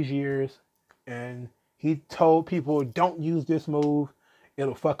all of these years, and he told people, don't use this move.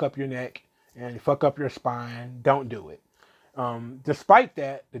 It'll fuck up your neck and fuck up your spine. Don't do it. Despite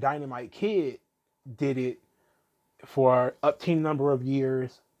that, the Dynamite Kid did it for an obscene number of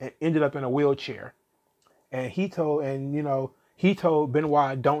years and ended up in a wheelchair. And he told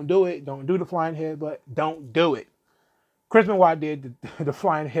Benoit, don't do it. Don't do the flying headbutt. Don't do it. Chris Benoit did the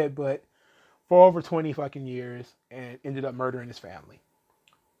flying headbutt for over 20 fucking years and ended up murdering his family.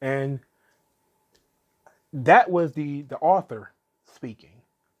 And that was the author speaking.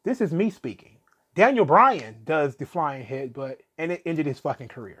 This is me speaking. Daniel Bryan does the flying headbutt, and it ended his fucking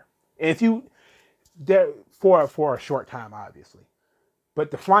career. And if you, there for a short time, obviously.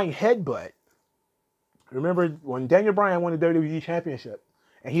 But the flying headbutt, remember when Daniel Bryan won the WWE Championship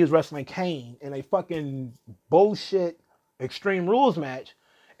and he was wrestling Kane in a fucking bullshit Extreme Rules match,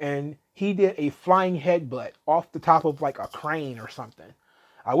 and he did a flying headbutt off the top of like a crane or something.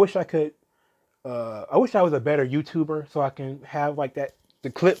 I wish I was a better YouTuber so I can have like the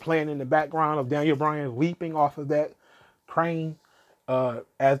clip playing in the background of Daniel Bryan leaping off of that crane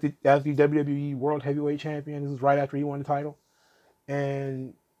as the WWE World Heavyweight Champion. This was right after he won the title.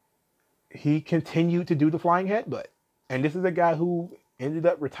 And he continued to do the flying headbutt. And this is a guy who ended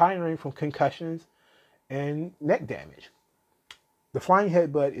up retiring from concussions and neck damage. The flying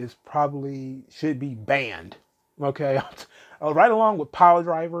headbutt should be banned. Okay? Right along with power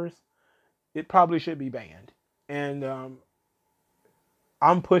drivers, it probably should be banned. And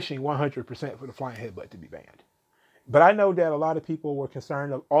I'm pushing 100% for the flying headbutt to be banned. But I know that a lot of people were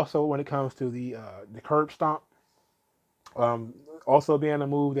concerned also when it comes to the curb stomp. Also being a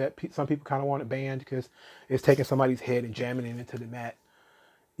move that some people kind of want it banned because it's taking somebody's head and jamming it into the mat.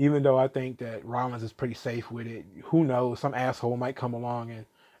 Even though I think that Rollins is pretty safe with it. Who knows? Some asshole might come along and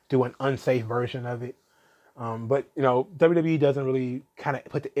do an unsafe version of it. But, you know, WWE doesn't really kind of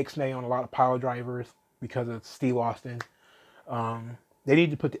put the ixnay on a lot of power drivers because of Steve Austin. They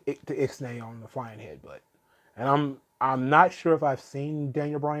need to put the ixnay on the flying headbutt. And I'm not sure if I've seen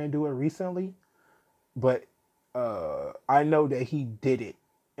Daniel Bryan do it recently, but I know that he did it,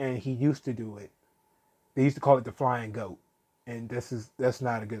 and he used to do it. They used to call it the flying goat, and that's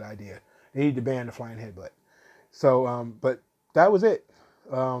not a good idea. They need to ban the flying headbutt. So, but that was it.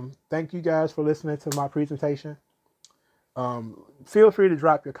 Thank you guys for listening to my presentation. Feel free to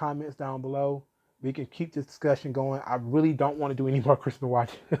drop your comments down below. We can keep this discussion going. I really don't want to do any more Chris Benoit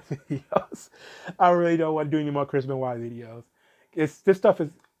videos. I really don't want to do any more Chris Benoit videos. This stuff is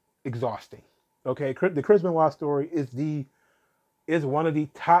exhausting. Okay, the Chris Benoit story is one of the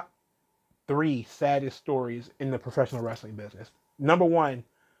top 3 saddest stories in the professional wrestling business. Number 1,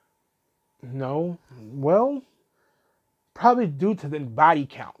 probably due to the body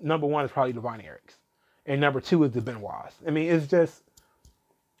count. Number 1 is probably the Von Erichs, and number 2 is the Benoits. I mean, it's just,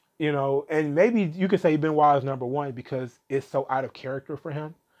 you know, and maybe you could say Benoit is number 1 because it's so out of character for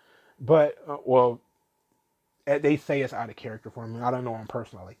him. But, they say it's out of character for him. I don't know him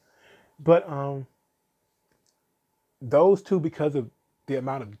personally. But those 2, because of the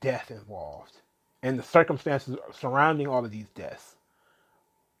amount of death involved and the circumstances surrounding all of these deaths,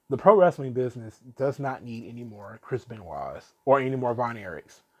 the pro wrestling business does not need any more Chris Benoits or any more Von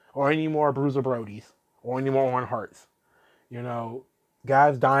Erichs or any more Bruiser Brodys or any more Owen Harts. You know,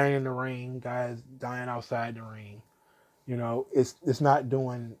 guys dying in the ring, guys dying outside the ring. You know, it's not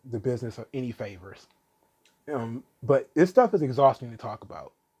doing the business of any favors. But this stuff is exhausting to talk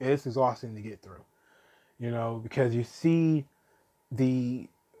about. It's exhausting to get through. You know, because you see the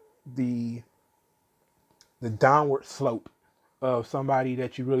downward slope of somebody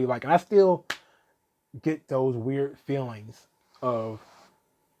that you really like. And I still get those weird feelings of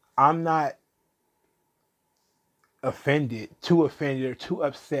I'm not too offended or too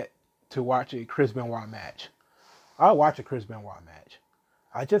upset to watch a Chris Benoit match. I'll watch a Chris Benoit match.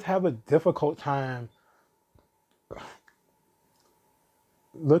 I just have a difficult time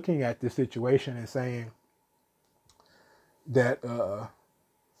looking at this situation and saying that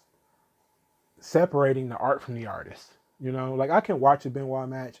separating the art from the artist. You know, like I can watch a Benoit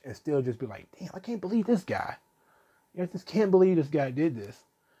match and still just be like, damn, I can't believe this guy. I just can't believe this guy did this.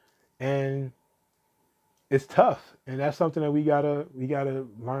 And it's tough. And that's something that we gotta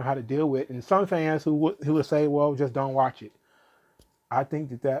learn how to deal with. And some fans who would say, well, just don't watch it. I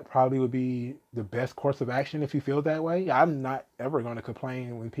think that probably would be the best course of action if you feel that way. I'm not ever going to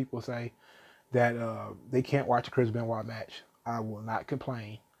complain when people say that they can't watch a Chris Benoit match. I will not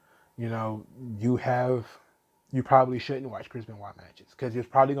complain. You know, you probably shouldn't watch Chris Benoit matches because there's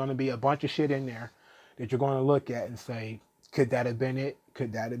probably going to be a bunch of shit in there that you're going to look at and say, could that have been it?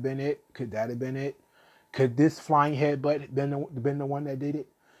 Could that have been it? Could that have been it? Could this flying headbutt been the one that did it?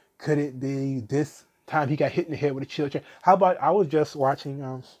 Could it be this time he got hit in the head with a chill chair? How about I was just watching,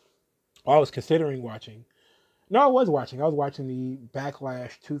 I was considering watching. No, I was watching the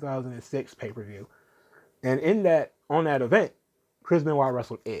Backlash 2006 pay-per-view. And on that event, Chris Benoit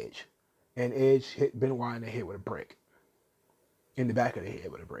wrestled Edge. And Edge hit Benoit in the head with a brick. In the back of the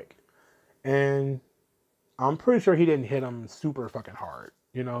head with a brick. And I'm pretty sure he didn't hit him super fucking hard,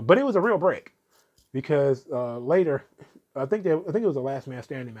 you know, but it was a real brick. Because later, I think it was a last man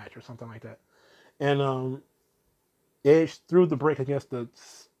standing match or something like that. And Edge threw the brick against the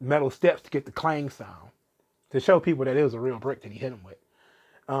metal steps to get the clang sound. To show people that it was a real brick that he hit him with.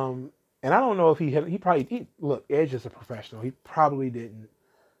 And I don't know if look, Edge is a professional. He probably didn't,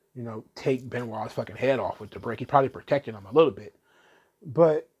 you know, take Benoit's fucking head off with the brick. He probably protected him a little bit.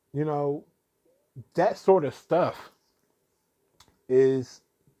 But, you know, that sort of stuff makes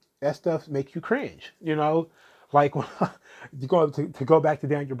you cringe, you know? Like, to go back to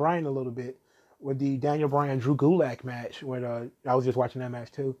Daniel Bryan a little bit, with the Daniel Bryan-Drew Gulak match, when I was just watching that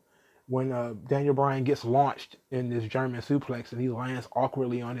match too, when Daniel Bryan gets launched in this German suplex and he lands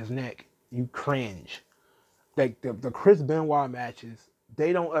awkwardly on his neck, you cringe. Like, the Chris Benoit matches,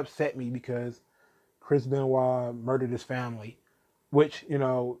 they don't upset me because Chris Benoit murdered his family, which, you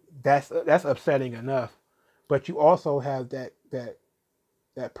know, that's upsetting enough. But you also have that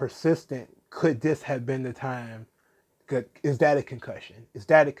persistent, could this have been the time? is that a concussion? Is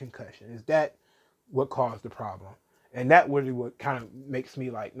that a concussion? Is that what caused the problem? And that really what kind of makes me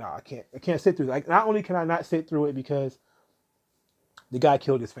like, no, I can't sit through it. Like, not only can I not sit through it because the guy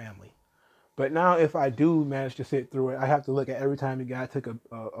killed his family, but now if I do manage to sit through it, I have to look at every time the guy took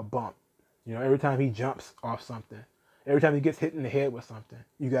a bump. You know, every time he jumps off something, every time he gets hit in the head with something,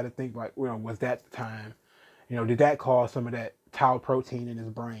 you got to think like, well, was that the time? You know, did that cause some of that tau protein in his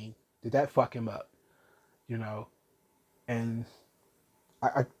brain? Did that fuck him up? You know, and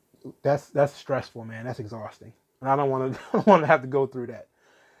that's stressful, man. That's exhausting, and I don't want to have to go through that.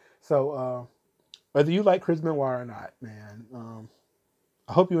 So whether you like Chris Benoit or not, man,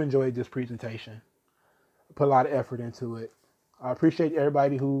 I hope you enjoyed this presentation. I put a lot of effort into it. I appreciate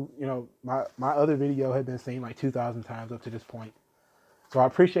everybody who, you know, my other video had been seen like 2,000 times up to this point. So I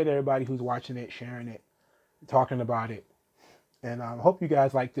appreciate everybody who's watching it, sharing it, talking about it. And I hope you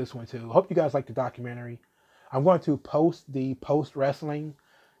guys like this one too. I hope you guys like the documentary. I'm going to post the post-wrestling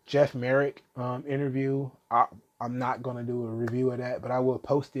Jeff Marek interview. I'm not going to do a review of that, but I will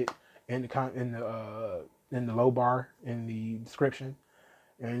post it in the low bar in the description.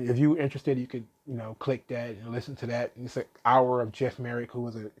 And if you're interested, you could, you know, click that and listen to that. It's an hour of Jeff Marek, who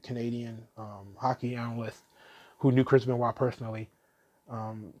was a Canadian hockey analyst who knew Chris Benoit personally,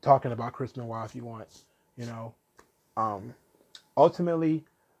 talking about Chris Benoit if you want. You know, ultimately,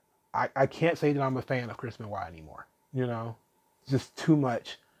 I can't say that I'm a fan of Chris Benoit anymore. You know, just too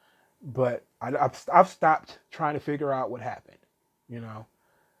much. But I've stopped trying to figure out what happened. You know,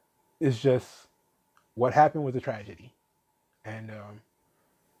 it's just what happened was a tragedy, and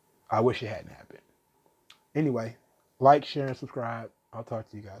I wish it hadn't happened. Anyway, like, share, and subscribe. I'll talk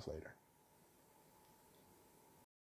to you guys later.